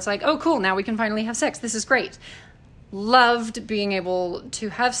thing where it's like, oh, cool, now we can finally have sex. This is great. Loved being able to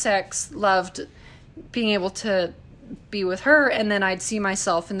have sex, loved being able to be with her, and then I'd see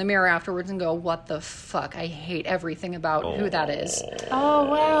myself in the mirror afterwards and go, what the fuck? I hate everything about who that is. Oh,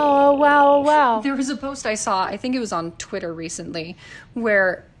 wow. Oh, wow. Oh, wow. There was a post I saw, I think it was on Twitter recently,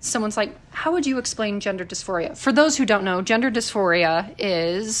 where someone's like, how would you explain gender dysphoria? For those who don't know, gender dysphoria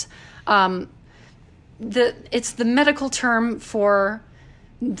is it's the medical term for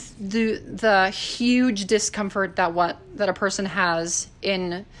the huge discomfort that a person has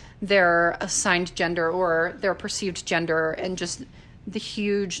in their assigned gender or their perceived gender, and just the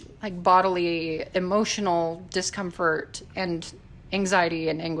huge like bodily emotional discomfort and anxiety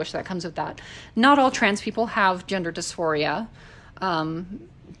and anguish that comes with that. Not all trans people have gender dysphoria,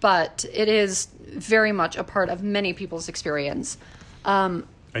 but it is very much a part of many people's experience. And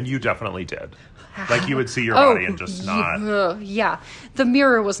you definitely did. Like, you would see your body and just not... Yeah. The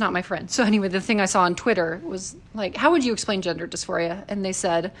mirror was not my friend. So anyway, the thing I saw on Twitter was like, how would you explain gender dysphoria? And they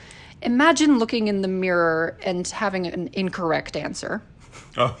said, imagine looking in the mirror and having an incorrect answer.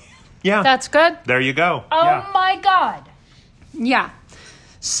 Oh, yeah. That's good. There you go. Oh, my God. Yeah.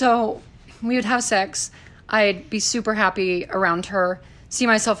 So we would have sex. I'd be super happy around her, see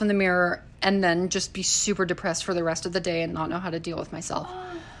myself in the mirror, and then just be super depressed for the rest of the day and not know how to deal with myself.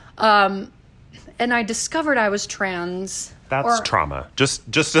 and I discovered I was trans. That's trauma.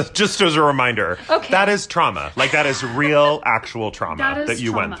 Just as a reminder. Okay. That is trauma. Like, that is real, actual trauma that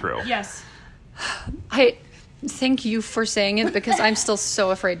you went through. Yes. I thank you for saying it, because I'm still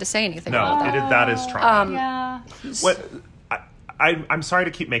so afraid to say anything about that. That is trauma. Yeah. What? I'm sorry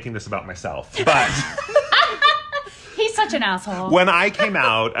to keep making this about myself, but He's such an asshole. when I came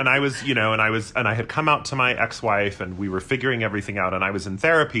out and I was, and I had come out to my ex-wife and we were figuring everything out and I was in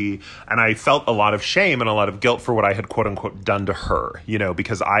therapy and I felt a lot of shame and a lot of guilt for what I had quote unquote done to her,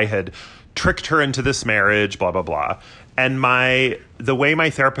 because I had tricked her into this marriage, blah, blah, blah. And the way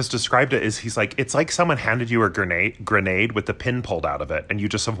my therapist described it is he's like, it's like someone handed you a grenade with the pin pulled out of it and you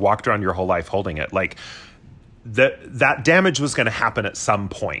just have walked around your whole life holding it. Like, that damage was going to happen at some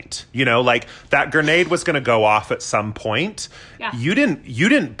point, like that grenade was going to go off at some point. Yeah. You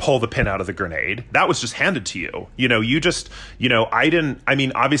didn't pull the pin out of the grenade. That was just handed to you. You just,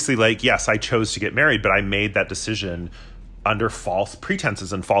 obviously, like, yes, I chose to get married, but I made that decision under false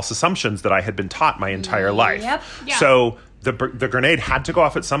pretenses and false assumptions that I had been taught my entire life. Yep. Yeah. So the grenade had to go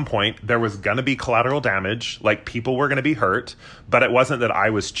off at some point. There was going to be collateral damage, like people were going to be hurt, but it wasn't that I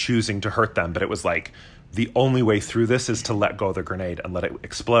was choosing to hurt them, but it was like, the only way through this is to let go of the grenade and let it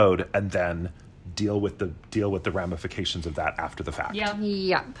explode and then deal with the ramifications of that after the fact.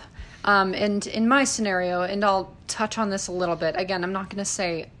 Yep. And in my scenario, and I'll touch on this a little bit, again, I'm not going to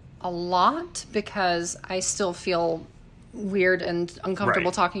say a lot because I still feel weird and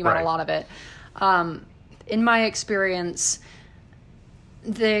uncomfortable talking about a lot of it. In my experience,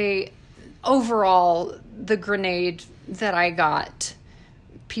 the grenade that I got,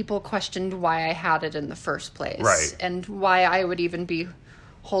 people questioned why I had it in the first place. Right. And why I would even be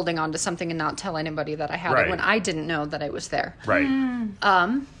holding on to something and not tell anybody that I had it when I didn't know that it was there. Right.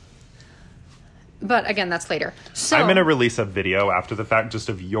 But again, that's later. So I'm going to release a video after the fact just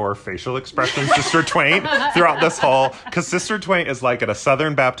of your facial expressions, Sister Twain, throughout this whole... Because Sister Twain is like at a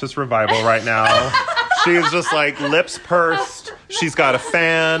Southern Baptist revival right now. She's just like lips pursed. She's got a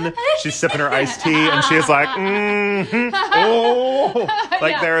fan. She's sipping her iced tea. And she's like, oh.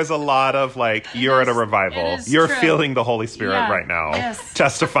 Like there is a lot of like, you're at a revival. You're true. feeling the Holy Spirit right now. Yes.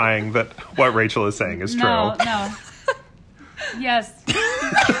 Testifying that what Rachel is saying is true. No. Yes.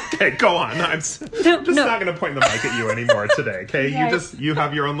 Okay, go on. I'm just not going to point the mic at you anymore today. Okay, Yeah. you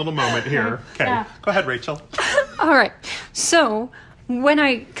have your own little moment here. Okay, Go ahead, Rachel. all right. So when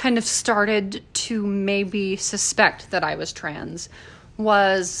I kind of started to maybe suspect that I was trans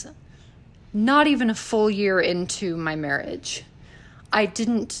was not even a full year into my marriage. I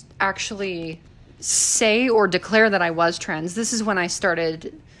didn't actually say or declare that I was trans. This is when I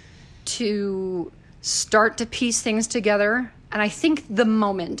started to piece things together. And I think the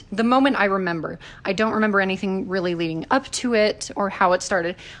moment I remember, I don't remember anything really leading up to it or how it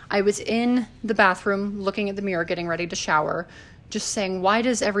started. I was in the bathroom looking at the mirror, getting ready to shower, just saying, why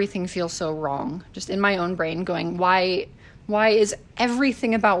does everything feel so wrong? Just in my own brain going, why is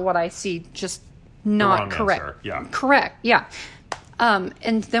everything about what I see just not correct? Answer. Yeah. Correct. Yeah.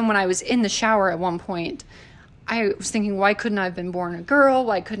 And then when I was in the shower at one point, I was thinking, why couldn't I have been born a girl?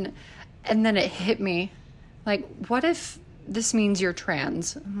 Why couldn't... And then it hit me, like, what if this means you're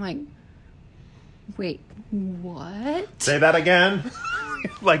trans? I'm like, wait, what? Say that again.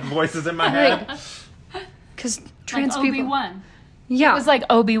 Like voices in my head. Because trans like people... Obi-Wan. Yeah. It was like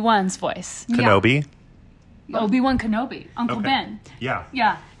Obi-Wan's voice. Kenobi. Obi-Wan Kenobi. Uncle Ben. Yeah.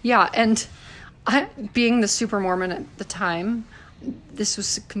 Yeah. Yeah, and I, being the super Mormon at the time, this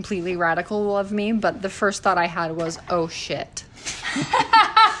was completely radical of me, but the first thought I had was, oh shit.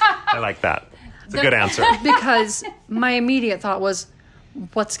 I like that. It's a good answer. Because my immediate thought was,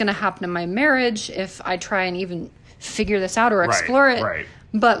 what's going to happen in my marriage if I try and even figure this out or explore it? Right.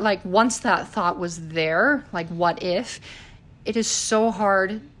 But like once that thought was there, like what if, it is so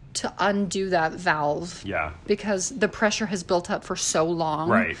hard to undo that valve. Yeah. Because the pressure has built up for so long.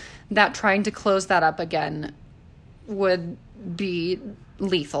 Right. That trying to close that up again would be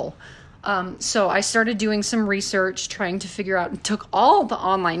lethal. So I started doing some research, trying to figure out, took all the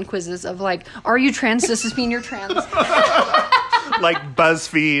online quizzes of like, are you trans? Does this mean you're trans? Like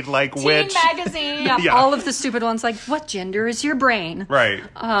BuzzFeed, like Teen which... Magazine. Yeah, all of the stupid ones, like, what gender is your brain? Right.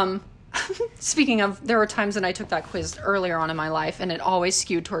 Speaking of, there were times when I took that quiz earlier on in my life, and it always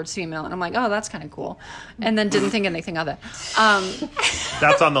skewed towards female, and I'm like, oh, that's kind of cool. And then didn't think anything of it.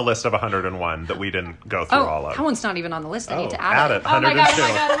 That's on the list of 101 that we didn't go through all of. That one's not even on the list. I need to add it. Oh my God,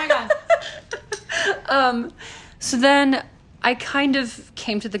 oh my God. So then I kind of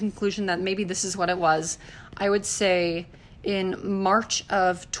came to the conclusion that maybe this is what it was. I would say in March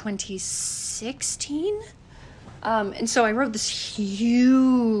of 2016, And so I wrote this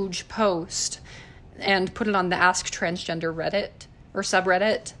huge post and put it on the Ask Transgender Reddit or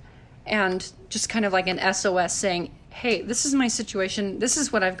subreddit, and just kind of like an SOS saying, hey, this is my situation. This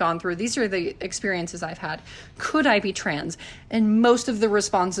is what I've gone through. These are the experiences I've had. Could I be trans? And most of the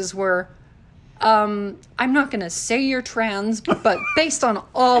responses were, I'm not going to say you're trans, but based on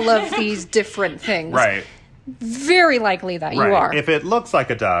all of these different things, Right. very likely that you are. If it looks like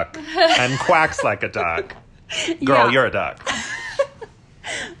a duck and quacks like a duck, girl, Yeah. you're a duck.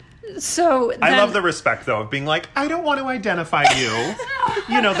 So I then- love the respect, though, of being like, I don't want to identify you.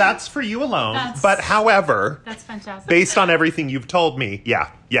 That's for you alone. But however, That's fantastic. based on everything you've told me, yeah,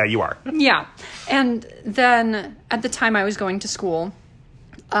 you are. Yeah. And then at the time I was going to school,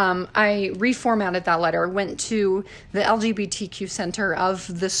 I reformatted that letter, went to the LGBTQ center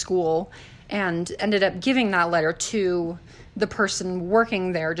of the school, and ended up giving that letter to the person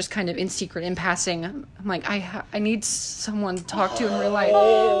working there, just kind of in secret, in passing. I'm like, I need someone to talk to in real life.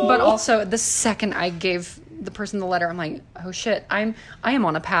 But also, the second I gave the person the letter, I'm like, oh shit, I am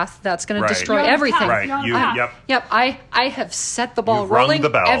on a path that's going Right. to destroy You're on a everything. path. Right. You're on You, a path. yep. Yep, I have set the ball You've rung rolling. the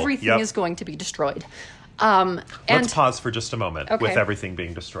bell. Everything Yep. is going to be destroyed. And Let's pause for just a moment Okay. with everything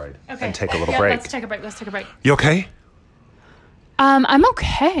being destroyed Okay. and take a little Yeah, break. Let's take a break. Let's take a break. You okay? I'm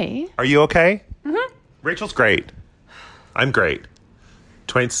okay. Are you okay? Mm-hmm. Rachel's great. I'm great.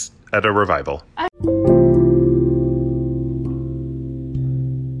 Twain's at a revival.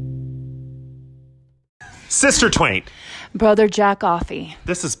 Sister Twain. Brother Jack Offie.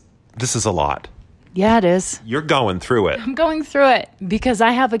 This is a lot. Yeah, it is. You're going through it. I'm going through it because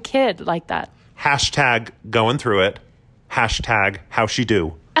I have a kid like that. Hashtag going through it. Hashtag how she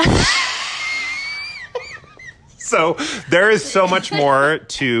do. So there is so much more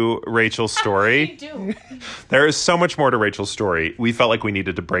to Rachel's story. There is so much more to Rachel's story. We felt like we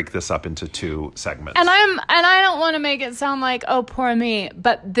needed to break this up into 2 segments. And I don't want to make it sound like, oh, poor me,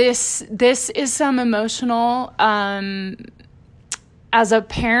 but this is some emotional, as a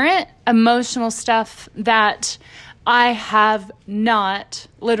parent, emotional stuff that I have not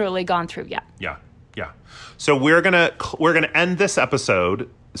literally gone through yet. Yeah. So we're gonna end this episode.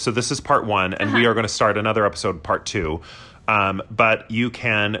 So this is part 1, and we are going to start another episode, part 2. But you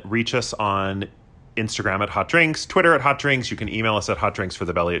can reach us on Instagram at Hot Drinks, Twitter at Hot Drinks. You can email us at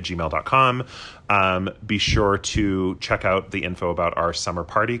hotdrinksforthebelly@gmail.com. Be sure to check out the info about our summer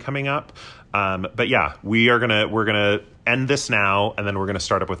party coming up. But yeah, we're gonna end this now, and then we're gonna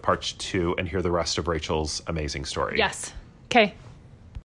start up with part 2 and hear the rest of Rachel's amazing story. Yes. Okay.